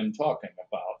we've been talking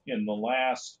about in the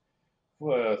last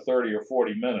 30 or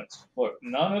 40 minutes. Look,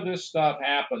 none of this stuff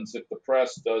happens if the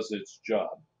press does its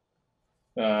job.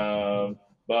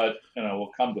 But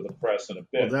we'll come to the press in a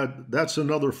Well, bit. that's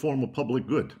another form of public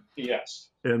good. Yes.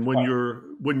 And when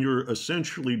you're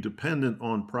essentially dependent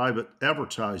on private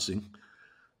advertising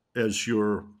as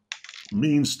your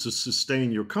means to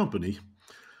sustain your company,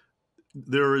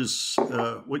 there is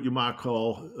what you might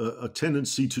call a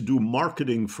tendency to do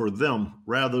marketing for them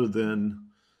rather than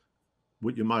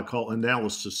what you might call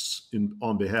analysis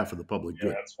on behalf of the public Yeah,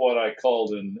 good. that's what I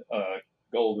called in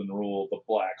Golden Rule the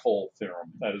black hole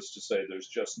theorem. That is to say, there's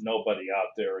just nobody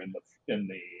out there in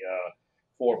the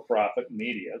for-profit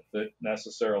media that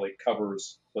necessarily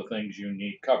covers the things you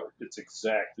need covered. It's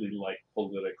exactly like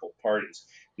political parties.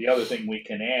 The other thing we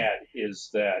can add is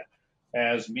that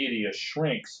as media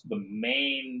shrinks, the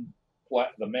main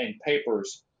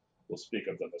papers, we'll speak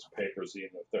of them as papers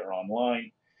even if they're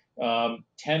online,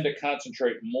 tend to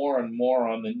concentrate more and more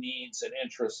on the needs and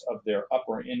interests of their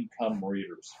upper income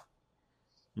readers.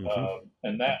 Mm-hmm.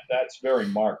 And that's very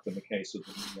marked in the case of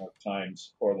the New York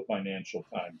Times or the Financial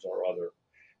Times or other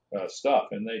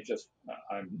stuff. And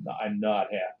I'm not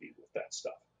happy with that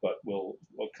stuff. But we'll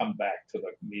come back to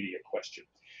the media question.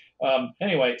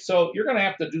 Anyway, so you're going to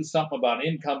have to do something about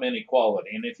income inequality.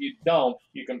 And if you don't,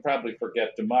 you can probably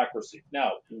forget democracy.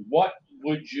 Now, what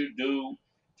would you do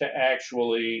to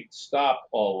actually stop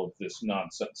all of this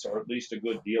nonsense, or at least a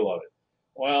good deal of it?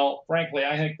 Well, frankly,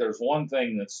 I think there's one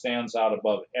thing that stands out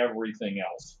above everything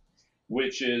else,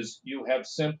 which is you have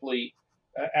simply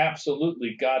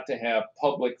absolutely got to have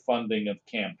public funding of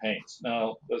campaigns.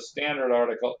 Now, the standard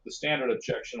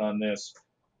objection on this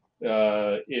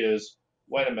is,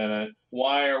 wait a minute,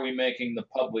 why are we making the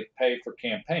public pay for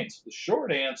campaigns? The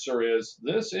short answer is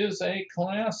this is a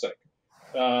classic,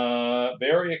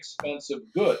 very expensive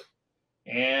good.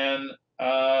 And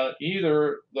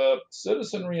either the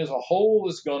citizenry as a whole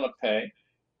is going to pay,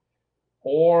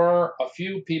 or a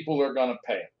few people are going to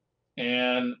pay it.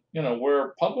 And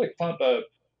where public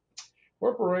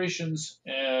corporations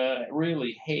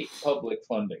really hate public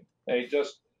funding, they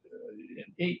just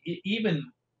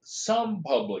even some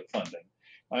public funding.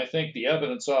 I think the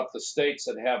evidence off the states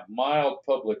that have mild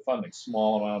public funding,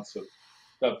 small amounts of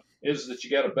stuff, is that you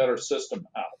get a better system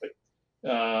out of it.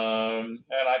 And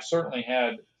I've certainly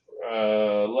had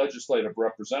legislative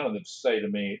representatives say to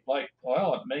me, like,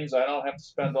 well, it means I don't have to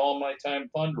spend all my time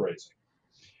fundraising,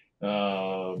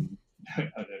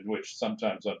 which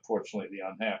sometimes, unfortunately, the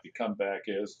unhappy comeback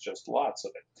is just lots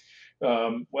of it.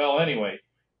 Well, anyway,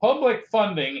 public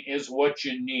funding is what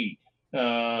you need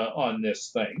on this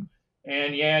thing.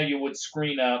 And yeah, you would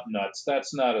screen out nuts.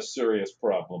 That's not a serious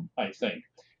problem, I think.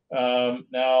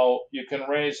 Now, you can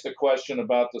raise the question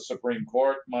about the Supreme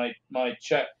Court. My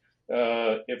check,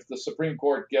 if the Supreme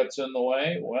Court gets in the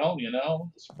way, well, the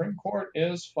Supreme Court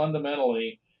is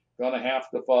fundamentally going to have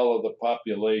to follow the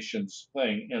population's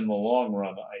thing in the long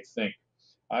run, I think.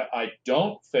 I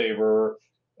don't favor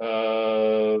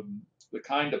the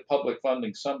kind of public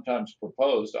funding sometimes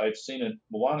proposed. I've seen it.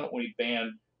 Why don't we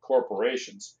ban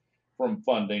corporations from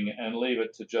funding and leave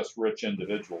it to just rich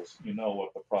individuals? You know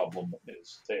what the problem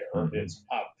is there. Mm-hmm. It's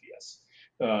obvious,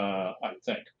 I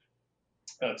think.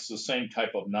 That's the same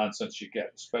type of nonsense you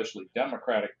get, especially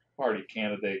Democratic Party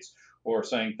candidates who are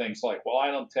saying things like, well,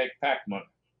 I don't take PAC money.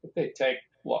 But they take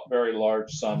very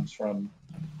large sums from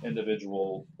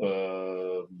individual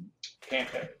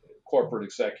corporate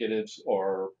executives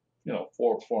or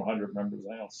 400 members.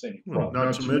 I don't see any problem.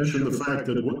 Not to mention the fact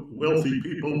that wealthy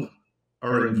people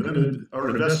are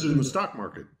invested in the stock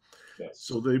market. Yes.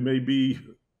 So they may be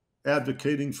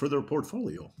advocating for their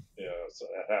portfolio. Yeah, so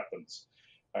that happens,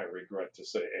 I regret to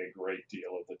say, a great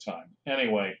deal of the time.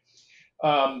 Anyway,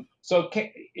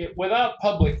 without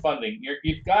public funding,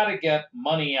 you've got to get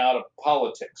money out of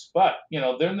politics. But,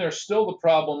 then there's still the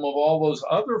problem of all those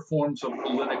other forms of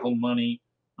political money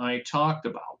I talked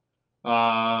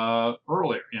about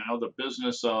earlier. The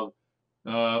business of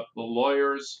the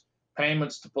lawyers,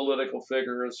 payments to political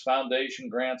figures, foundation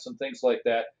grants, and things like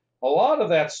that. A lot of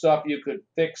that stuff you could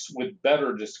fix with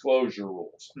better disclosure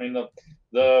rules. I mean,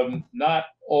 the not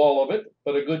all of it,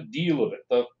 but a good deal of it.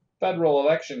 The Federal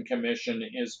Election Commission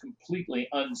is completely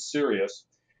unserious,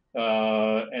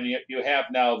 and yet you have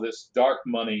now this dark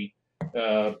money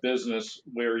business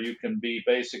where you can be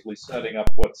basically setting up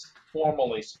what's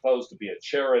formally supposed to be a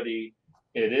charity.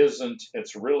 It isn't.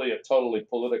 It's really a totally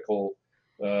political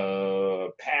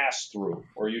pass-through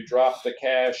where you drop the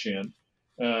cash in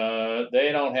They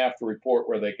don't have to report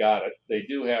where they got it. They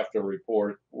do have to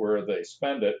report where they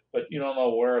spend it, but you don't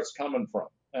know where it's coming from.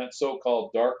 That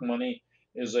so-called dark money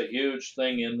is a huge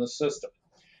thing in the system.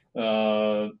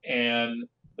 And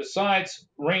besides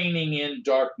reining in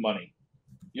dark money,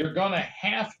 you're going to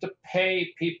have to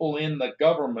pay people in the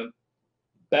government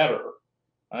better.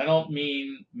 I don't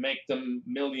mean make them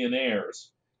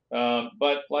millionaires,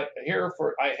 but like here,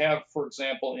 I have, for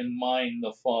example, in mind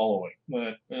the following.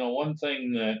 One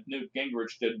thing that Newt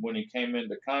Gingrich did when he came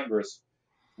into Congress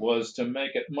was to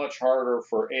make it much harder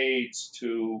for aides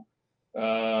to,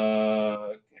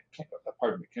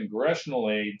 congressional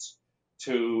aides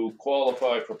to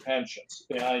qualify for pensions.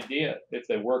 The idea, if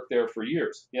they worked there for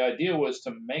years, the idea was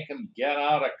to make them get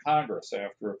out of Congress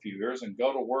after a few years and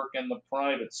go to work in the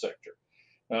private sector.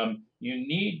 You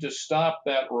need to stop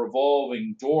that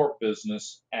revolving door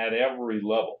business at every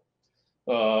level.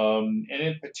 And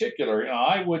in particular,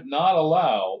 I would not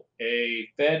allow a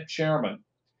Fed chairman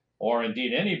or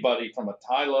indeed anybody from a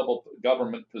high level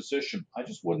government position. I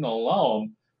just wouldn't allow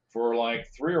them for like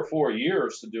 3 or 4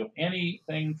 years to do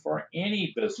anything for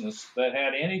any business that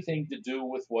had anything to do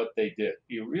with what they did.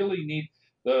 You really need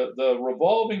the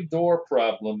revolving door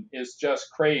problem is just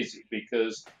crazy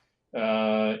because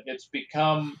it's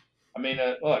become,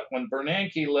 look, when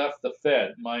Bernanke left the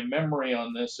Fed, my memory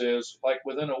on this is like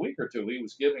within a week or two, he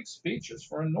was giving speeches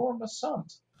for enormous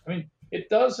sums. It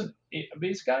doesn't,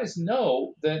 these guys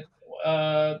know that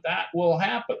that will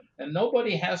happen and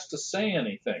nobody has to say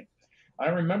anything. I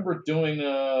remember doing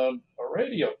a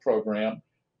radio program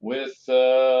with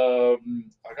a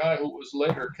guy who was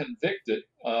later convicted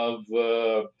of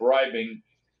bribing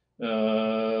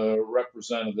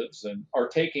representatives and are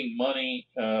taking money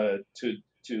to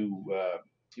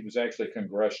he was actually a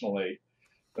congressional aide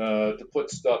to put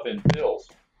stuff in bills.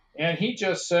 And he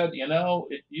just said,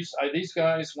 these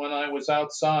guys, when I was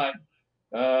outside,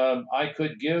 I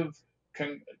could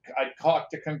I'd talk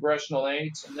to congressional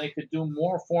aides and they could do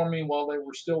more for me while they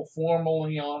were still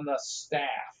formally on the staff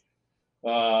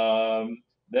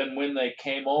than when they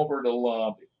came over to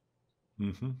lobby.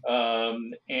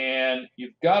 Mm-hmm. And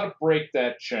you've got to break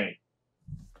that chain.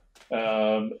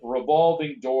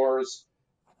 Revolving doors,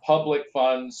 public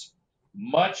funds,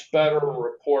 much better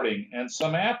reporting, and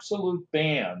some absolute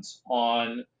bans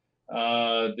on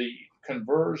the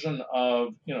conversion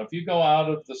of, if you go out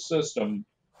of the system,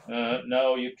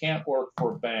 no, you can't work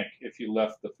for a bank if you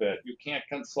left the Fed. You can't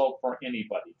consult for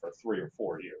anybody for 3 or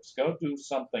 4 years. Go do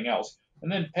something else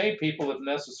and then pay people if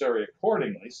necessary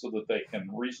accordingly so that they can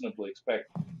reasonably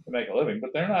expect to make a living.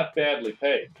 But they're not badly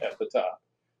paid at the top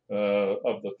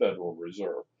of the Federal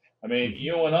Reserve.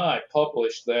 You and I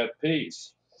published that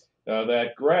piece,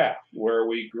 that graph where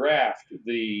we graphed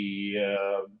the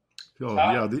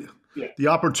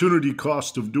opportunity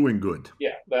cost of doing good.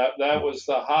 Yeah, that was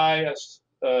the highest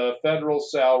federal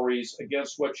salaries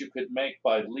against what you could make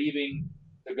by leaving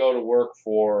to go to work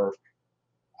for,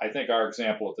 I think our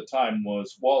example at the time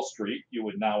was Wall Street. You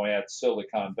would now add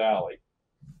Silicon Valley.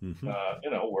 Mm-hmm.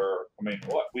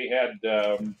 We had,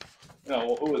 who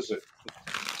was it?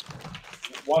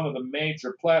 One of the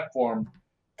major platform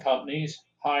companies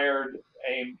hired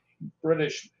a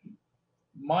British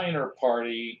minor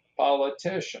party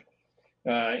politician,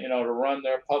 to run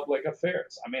their public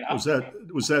affairs.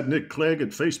 Was that Nick Clegg at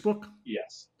Facebook?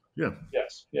 Yes. Yeah.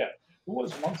 Yes. Yeah. Who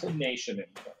was once a nation in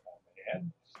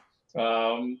man.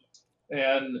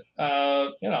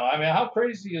 How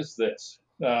crazy is this?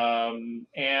 And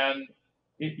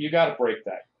you got to break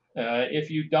that. If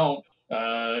you don't,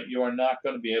 you are not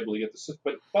going to be able to get this.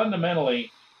 But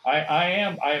fundamentally,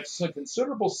 I have some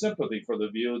considerable sympathy for the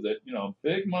view that,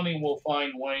 big money will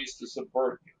find ways to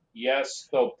subvert you. Yes,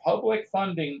 though public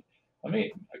funding,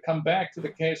 I come back to the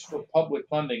case for public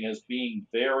funding as being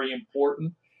very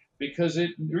important because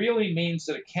it really means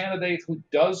that a candidate who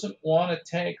doesn't want to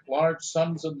take large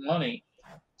sums of money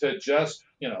to just,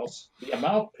 be a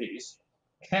mouthpiece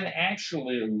can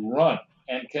actually run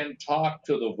and can talk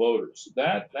to the voters.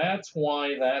 That's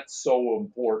why that's so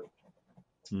important.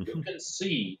 Mm-hmm. You can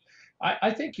see,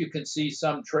 I think you can see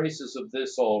some traces of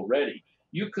this already.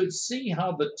 You could see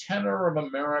how the tenor of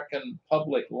American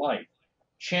public life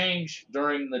changed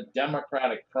during the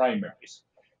Democratic primaries,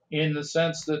 in the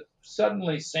sense that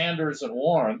suddenly Sanders and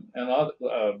Warren and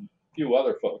a few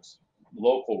other folks,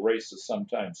 local races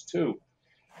sometimes too,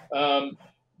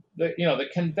 the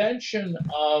convention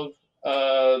of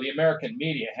the American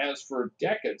media has for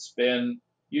decades been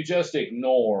you just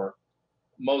ignore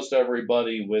most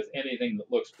everybody with anything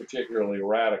that looks particularly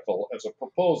radical as a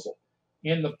proposal.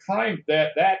 In the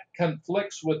that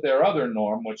conflicts with their other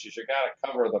norm, which is you got to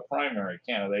cover the primary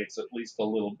candidates at least a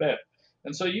little bit.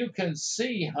 And so you can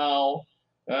see how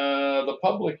the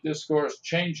public discourse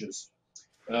changes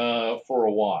for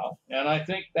a while. And I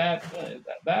think that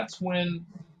that's when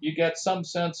you get some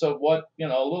sense of what, a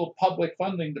little public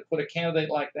funding to put a candidate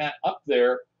like that up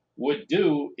there would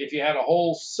do if you had a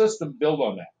whole system built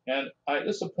on that. And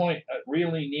this is a point that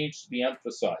really needs to be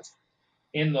emphasized.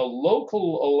 In the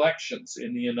local elections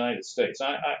in the United States,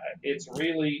 it's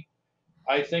really,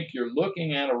 I think you're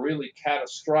looking at a really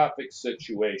catastrophic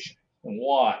situation. And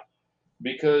why?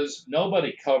 Because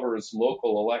nobody covers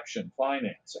local election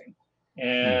financing. Mm-hmm.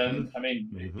 And I mean,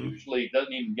 it Mm-hmm. usually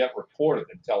doesn't even get reported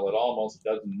until it almost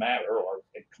doesn't matter, or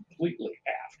completely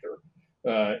after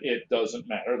it doesn't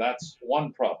matter. That's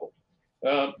one problem.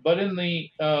 But in the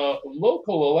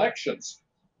local elections,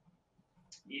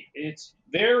 it's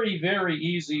very, very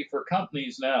easy for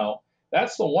companies now.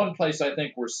 That's the one place I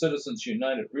think where Citizens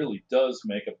United really does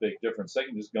make a big difference. They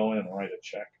can just go in and write a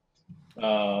check.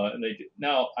 And they do.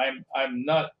 Now, I'm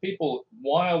not. People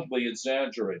wildly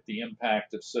exaggerate the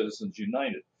impact of Citizens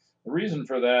United. The reason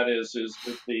for that is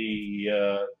that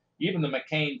the even the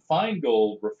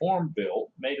McCain-Feingold reform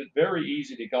bill made it very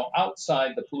easy to go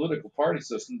outside the political party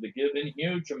system to give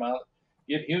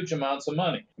huge amounts of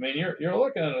money. I mean, you're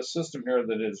looking at a system here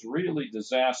that is really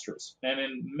disastrous, and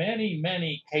in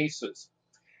many cases,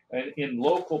 in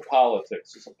local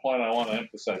politics, is a point I want to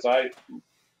emphasize.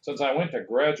 Since I went to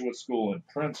graduate school in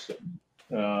Princeton,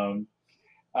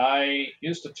 I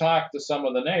used to talk to some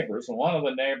of the neighbors, and one of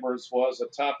the neighbors was a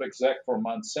top exec for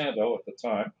Monsanto at the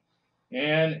time,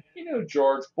 and he knew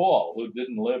George Ball, who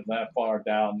didn't live that far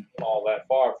down, all that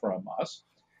far from us,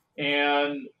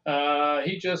 and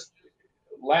he just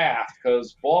laughed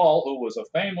because Ball, who was a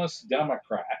famous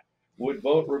Democrat, would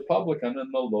vote Republican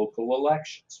in the local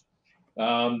elections.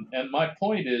 And my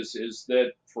point is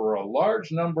that for a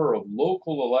large number of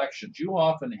local elections, you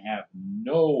often have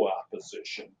no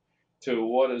opposition to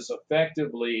what is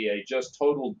effectively a just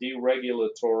total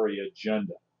deregulatory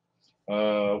agenda,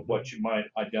 what you might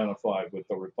identify with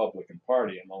the Republican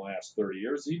Party in the last 30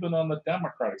 years, even on the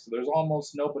Democratic. So there's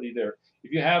almost nobody there.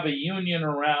 If you have a union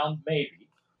around, maybe.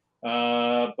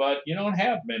 But you don't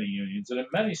have many unions. And in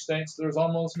many states, there's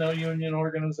almost no union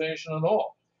organization at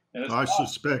all. And it's I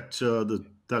suspect that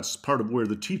that's part of where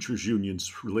the teachers'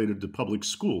 unions related to public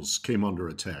schools came under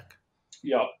attack.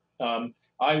 Yeah.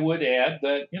 I would add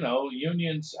that,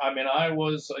 unions, I mean, I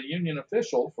was a union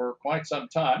official for quite some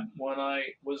time. When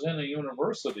I was in a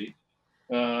university,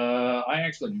 I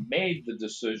actually made the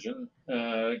decision,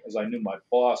 because I knew my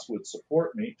boss would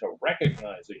support me, to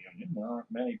recognize a union. There aren't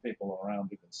many people around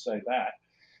who can say that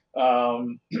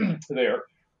there.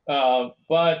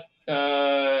 But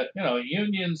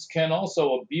unions can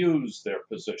also abuse their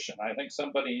position. I think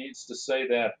somebody needs to say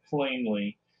that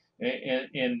plainly.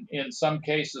 In some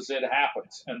cases, it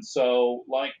happens, and so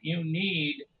like you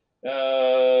need,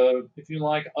 if you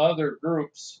like, other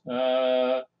groups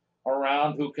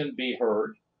around who can be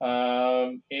heard,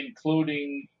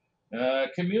 including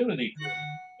community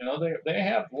groups. They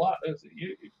have a lot of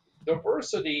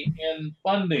diversity in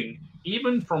funding,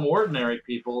 even from ordinary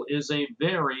people, is a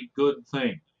very good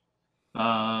thing.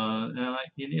 And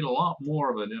you need a lot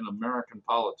more of it in American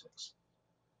politics.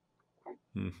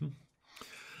 Mm-hmm.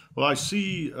 Well, I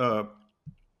see, how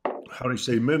do you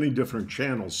say, many different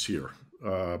channels here,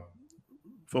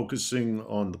 focusing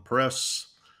on the press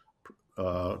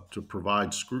to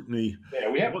provide scrutiny. Yeah,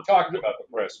 we haven't talked about the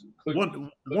press.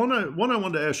 One I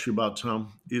wanted to ask you about,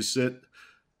 Tom, is that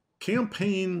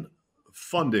campaign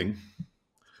funding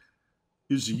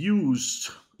is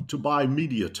used to buy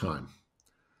media time.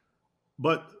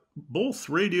 But both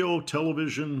radio,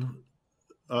 television,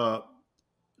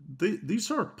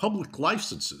 these are public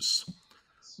licenses.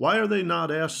 Why are they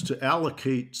not asked to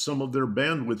allocate some of their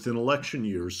bandwidth in election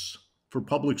years for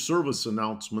public service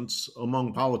announcements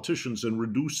among politicians and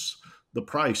reduce the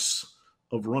price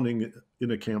of running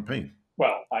in a campaign?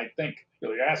 Well, I think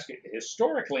you're asking,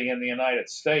 historically in the United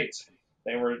States,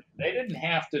 they didn't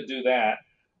have to do that.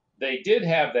 They did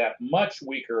have that much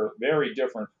weaker, very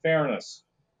different fairness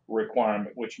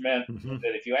requirement, which meant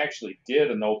that if you actually did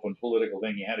an open political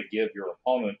thing, you had to give your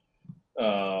opponent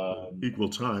equal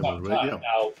time. some Right? time. Yeah.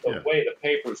 Now, the way the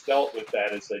papers dealt with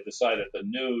that is they decided the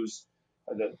news,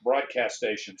 the broadcast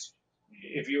stations,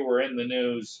 if you were in the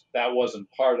news, that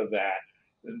wasn't part of that.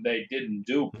 They didn't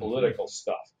do political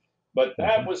stuff. But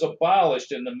that was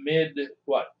abolished in the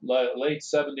late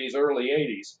 70s, early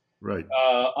 80s. Right.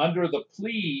 Under the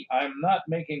plea, I'm not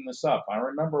making this up. I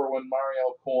remember when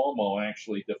Mario Cuomo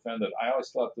actually defended. I always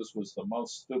thought this was the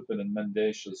most stupid and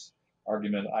mendacious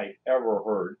argument I ever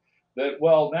heard. That,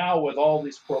 well, now with all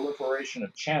this proliferation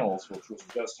of channels, which was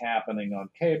just happening on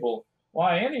cable,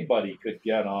 why anybody could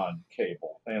get on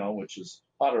cable, which is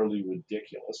utterly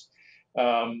ridiculous.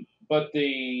 But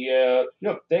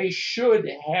they should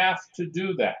have to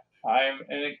do that.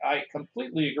 And I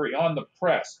completely agree on the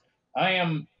press. I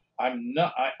am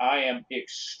I am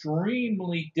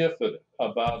extremely diffident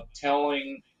about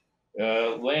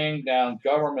laying down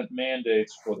government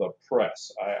mandates for the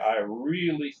press. I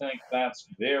really think that's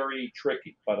very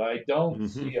tricky, but I don't Hmm.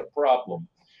 see a problem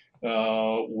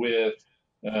with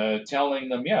telling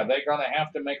them, yeah, they're going to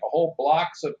have to make a whole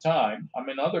blocks of time. I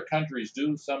mean, other countries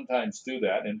do sometimes do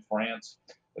that. In France,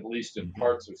 at least in Hmm.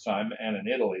 parts of time, and in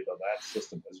Italy, though that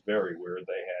system is very weird.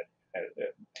 They had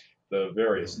the Yeah.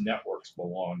 various networks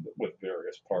belonged with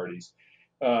various parties.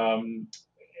 Um,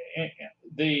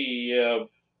 the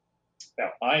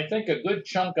Now, I think a good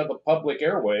chunk of the public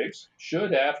airwaves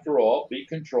should, after all, be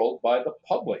controlled by the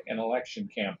public in election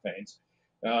campaigns.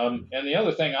 And the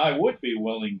other thing I would be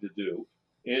willing to do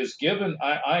is, given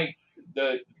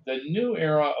the new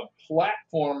era of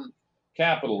platform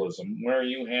capitalism, where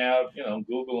you have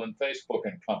Google and Facebook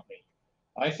and company,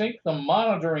 I think the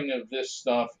monitoring of this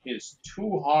stuff is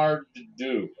too hard to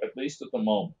do, at least at the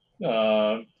moment.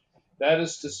 That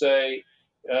is to say,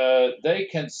 they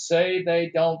can say they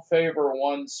don't favor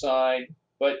one side,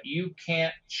 but you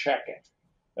can't check it.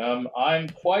 I'm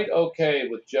quite okay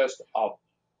with just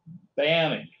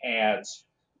banning ads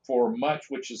for much,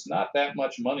 which is not that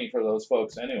much money for those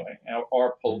folks anyway,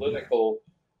 or Hmm. political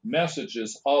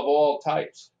messages of all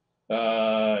types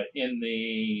in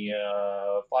the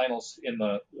finals, in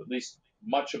the at least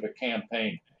much of a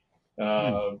campaign. Hmm.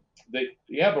 Uh,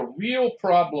 you have a real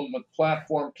problem with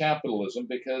platform capitalism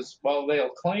because, while they'll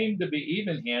claim to be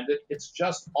even handed, it's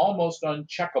just almost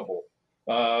uncheckable.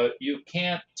 You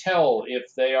can't tell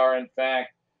if they are, in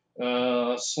fact,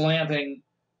 slanting,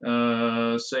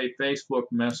 say, Facebook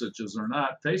messages or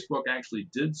not. Facebook actually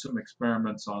did some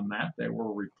experiments on that. They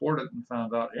were reported and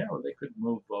found out, yeah, well, they could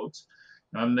move votes.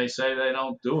 They say they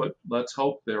don't do it. Let's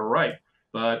hope they're right.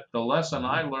 But the lesson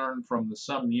I Hmm. learned from the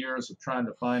some years of trying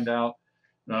to find out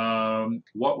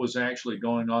what was actually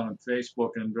going on in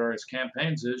Facebook and various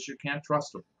campaigns is you can't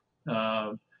trust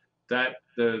them. That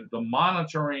the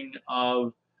monitoring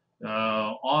of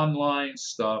online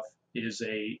stuff is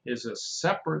a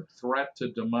separate threat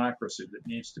to democracy that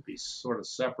needs to be sort of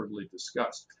separately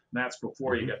discussed. And that's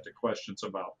before you Hmm. get to questions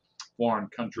about foreign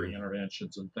Yeah. country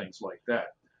interventions and things like that.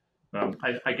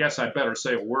 I guess I better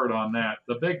say a word on that.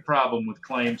 The big problem with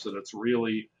claims that it's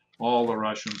really all the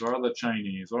Russians or the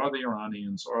Chinese or the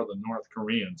Iranians or the North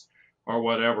Koreans or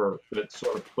whatever that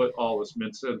sort of put all this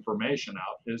misinformation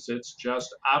out is it's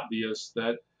just obvious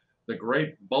that the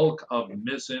great bulk of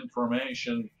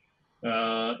misinformation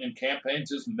in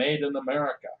campaigns is made in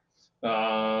America.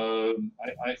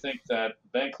 I think that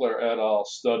Benkler et al.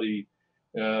 Study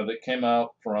that came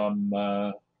out from,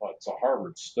 well, it's a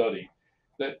Harvard study,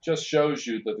 that just shows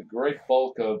you that the great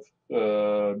bulk of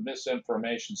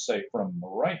misinformation, say from the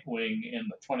right wing in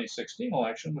the 2016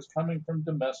 election, was coming from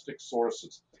domestic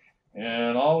sources.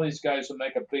 And all these guys who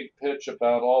make a big pitch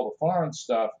about all the foreign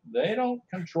stuff, they don't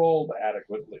control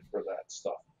adequately for that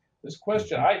stuff. This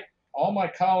question, Hmm. all my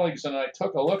colleagues and I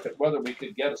took a look at whether we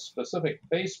could get a specific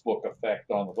Facebook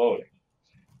effect on the voting.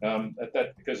 At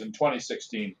that, because in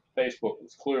 2016, Facebook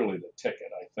was clearly the ticket,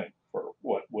 I think, for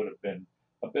what would have been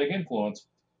a big influence.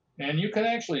 And you can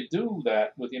actually do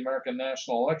that with the American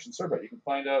National Election Survey. You can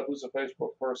find out who's a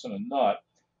Facebook person and not.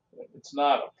 It's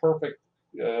not a perfect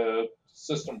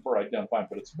system for identifying,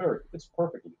 but it's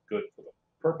perfectly good for the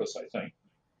purpose, I think.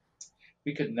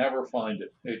 We could never find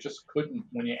it. It just couldn't.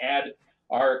 When you add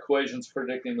our equations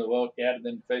predicting the vote, added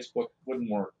in Facebook, wouldn't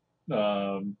work.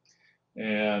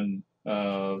 And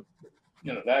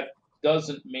that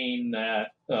doesn't mean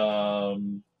that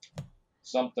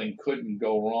something couldn't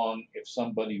go wrong if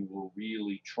somebody were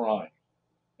really trying.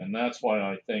 And that's why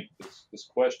I think this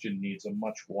question needs a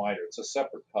much wider. It's a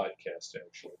separate podcast,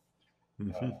 actually.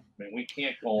 Hmm. I mean, we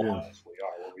can't go Yeah. on as we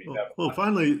are, where we have a Well, bunch of.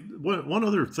 finally, one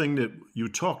other thing that you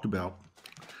talked about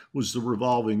was the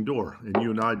revolving door, and you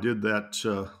and I did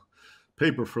that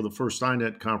paper for the first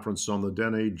INET conference on the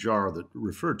Dene jar that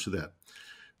referred to that.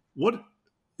 What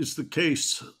is the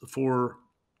case for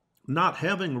not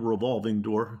having a revolving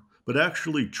door, but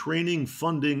actually training,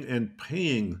 funding, and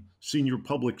paying senior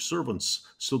public servants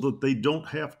so that they don't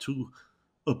have to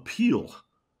appeal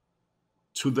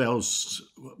to those,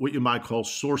 what you might call,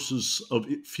 sources of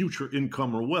future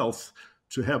income or wealth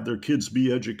to have their kids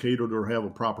be educated or have a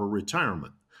proper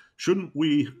retirement? Shouldn't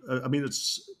we? I mean,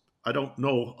 I don't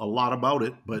know a lot about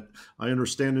it, but I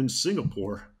understand in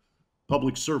Singapore,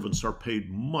 public servants are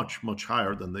paid much, much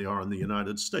higher than they are in the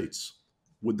United States.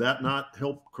 Would that not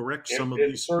help correct It, some of it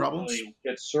these problems? certainly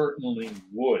it certainly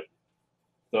would.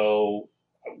 Though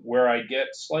where I get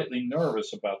slightly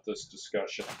nervous about this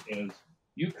discussion is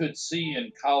you could see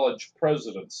in college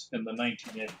presidents in the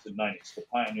 1980s and 90s, the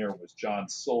pioneer was John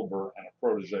Silver and a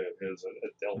protege of his at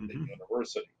Delphi Hmm.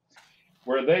 University,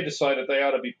 where they decided they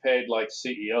ought to be paid like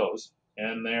CEOs,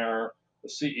 and the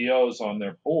CEOs on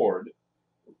their board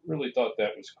really thought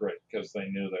that was great because they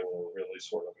knew they were really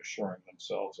sort of assuring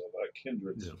themselves of a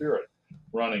kindred Yeah. spirit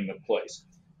running the place.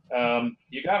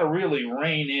 You got to really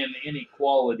rein in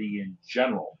inequality in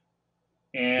general.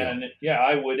 Yeah. And yeah,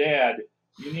 I would add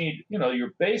you need,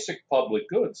 your basic public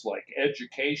goods like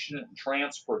education and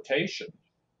transportation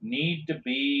need to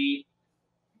be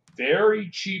very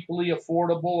cheaply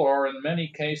affordable or in many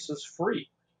cases free.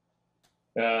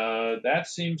 That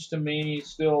seems to me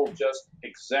still just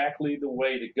exactly the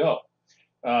way to go.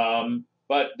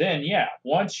 But then, yeah,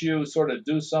 once you sort of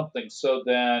do something so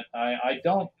that I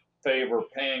don't favor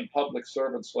paying public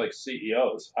servants like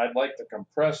CEOs, I'd like to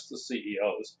compress the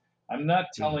CEOs. I'm not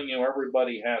Yeah. telling you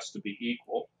everybody has to be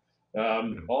equal. Yeah.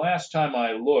 The last time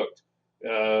I looked,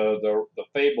 the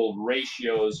fabled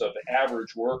ratios of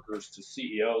average workers to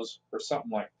CEOs are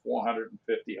something like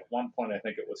 450. At one point, I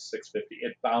think it was 650.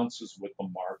 It bounces with the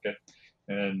market,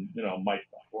 and might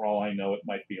for all I know, it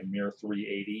might be a mere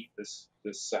 380 this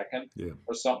second Yeah.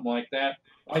 or something like that.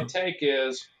 My take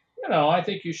is, I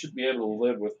think you should be able to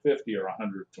live with 50 or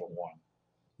 100 to one.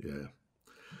 Yeah.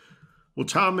 Well,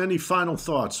 Tom, any final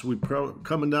thoughts? We're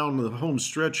coming down to the home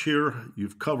stretch here.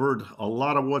 You've covered a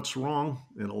lot of what's wrong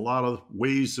and a lot of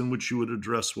ways in which you would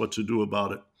address what to do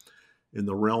about it in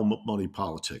the realm of money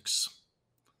politics.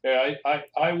 Yeah,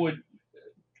 I would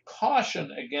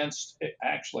caution against it.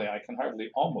 Actually, I can hardly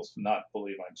almost not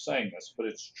believe I'm saying this, but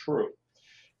it's true.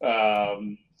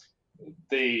 Um,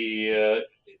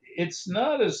 it's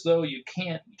not as though you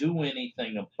can't do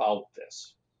anything about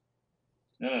this.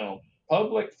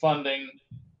 Public funding,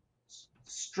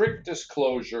 strict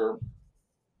disclosure,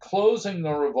 closing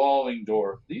the revolving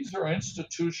door. These are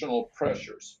institutional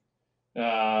pressures.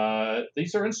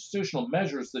 These are institutional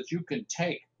measures that you can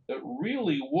take that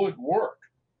really would work.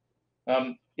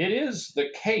 It is the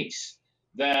case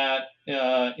that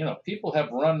people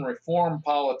have run reform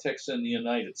politics in the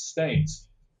United States.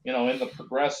 In the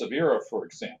progressive era, for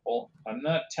example. I'm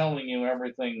not telling you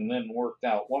everything then worked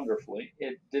out wonderfully.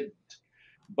 It didn't,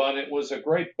 but it was a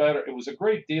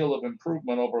great deal of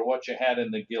improvement over what you had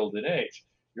in the Gilded Age.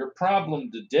 Your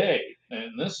problem today,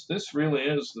 and this really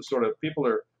is the sort of people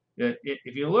are.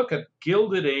 If you look at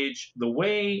Gilded Age, the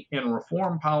way in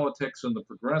reform politics in the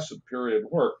progressive period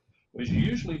worked was you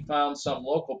usually found some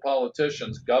local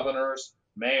politicians, governors,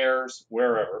 mayors,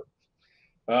 wherever,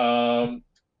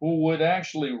 who would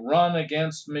actually run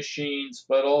against machines,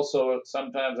 but also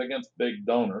sometimes against big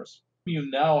donors. You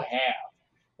now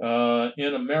have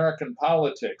in American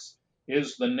politics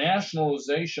is the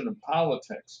nationalization of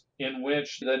politics, in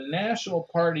which the national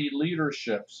party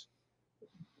leaderships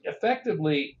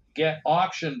effectively get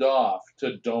auctioned off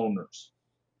to donors.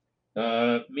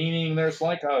 Meaning there's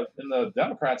and the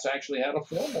Democrats actually had a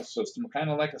formal system, kind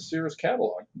of like a Sears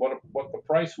catalog, what the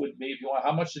price would be if you want,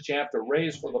 how much did you have to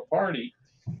raise for the party,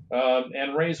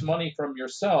 and raise money from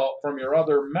your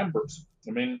other members.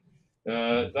 I mean,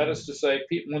 that is to say,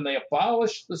 people, when they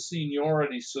abolished the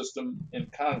seniority system in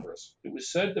Congress, it was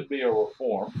said to be a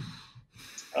reform.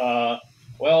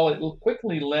 Well, it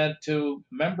quickly led to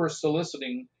members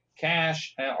soliciting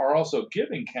cash or also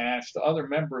giving cash to other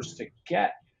members to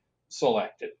get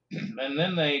selected, and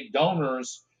then the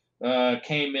donors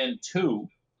came in too,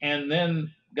 and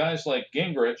then guys like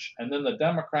Gingrich, and then the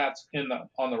Democrats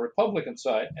on the Republican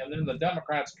side, and then the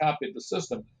Democrats copied the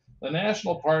system. The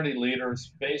national party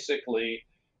leaders basically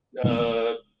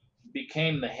uh,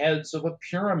 became the heads of a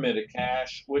pyramid of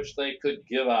cash, which they could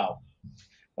give out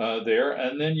there,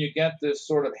 and then you get this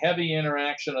sort of heavy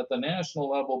interaction at the national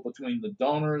level between the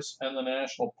donors and the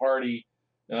national party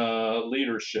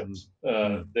leaderships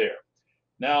there.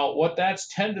 Now, what that's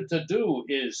tended to do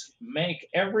is make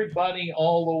everybody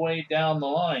all the way down the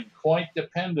line quite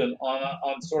dependent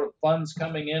on sort of funds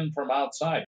coming in from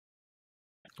outside.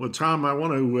 Well, Tom, I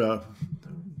want to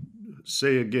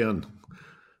say again,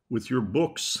 with your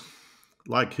books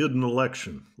like Hidden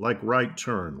Election, like Right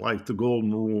Turn, like The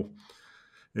Golden Rule,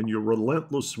 and your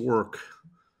relentless work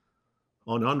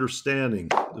on understanding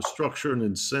the structure and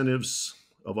incentives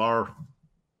of our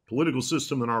political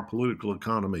system and our political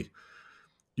economy,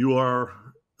 you are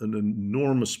an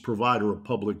enormous provider of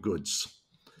public goods.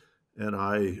 And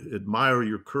I admire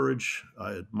your courage.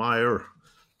 I admire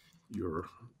your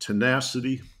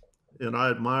tenacity, and I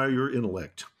admire your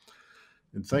intellect.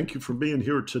 And thank you for being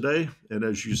here today. And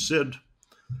as you said,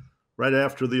 right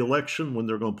after the election, when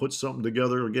they're going to put something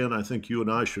together again, I think you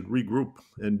and I should regroup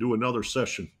and do another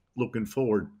session looking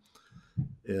forward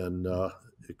and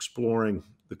exploring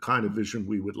the kind of vision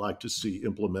we would like to see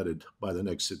implemented by the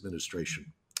next administration.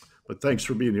 But thanks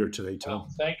for being here today, Tom. Well,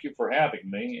 thank you for having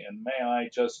me. And may I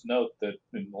just note that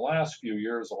in the last few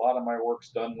years, a lot of my work's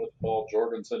done with Paul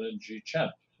Jorgensen and Ji Chen,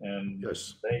 and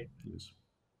Yes. they Yes.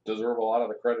 deserve a lot of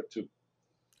the credit too.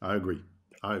 I agree.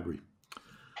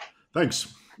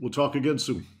 Thanks. We'll talk again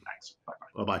soon. Thanks.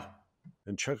 Bye-bye. Bye-bye.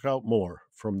 And check out more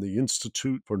from the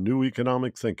Institute for New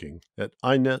Economic Thinking at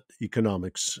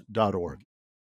ineteconomics.org.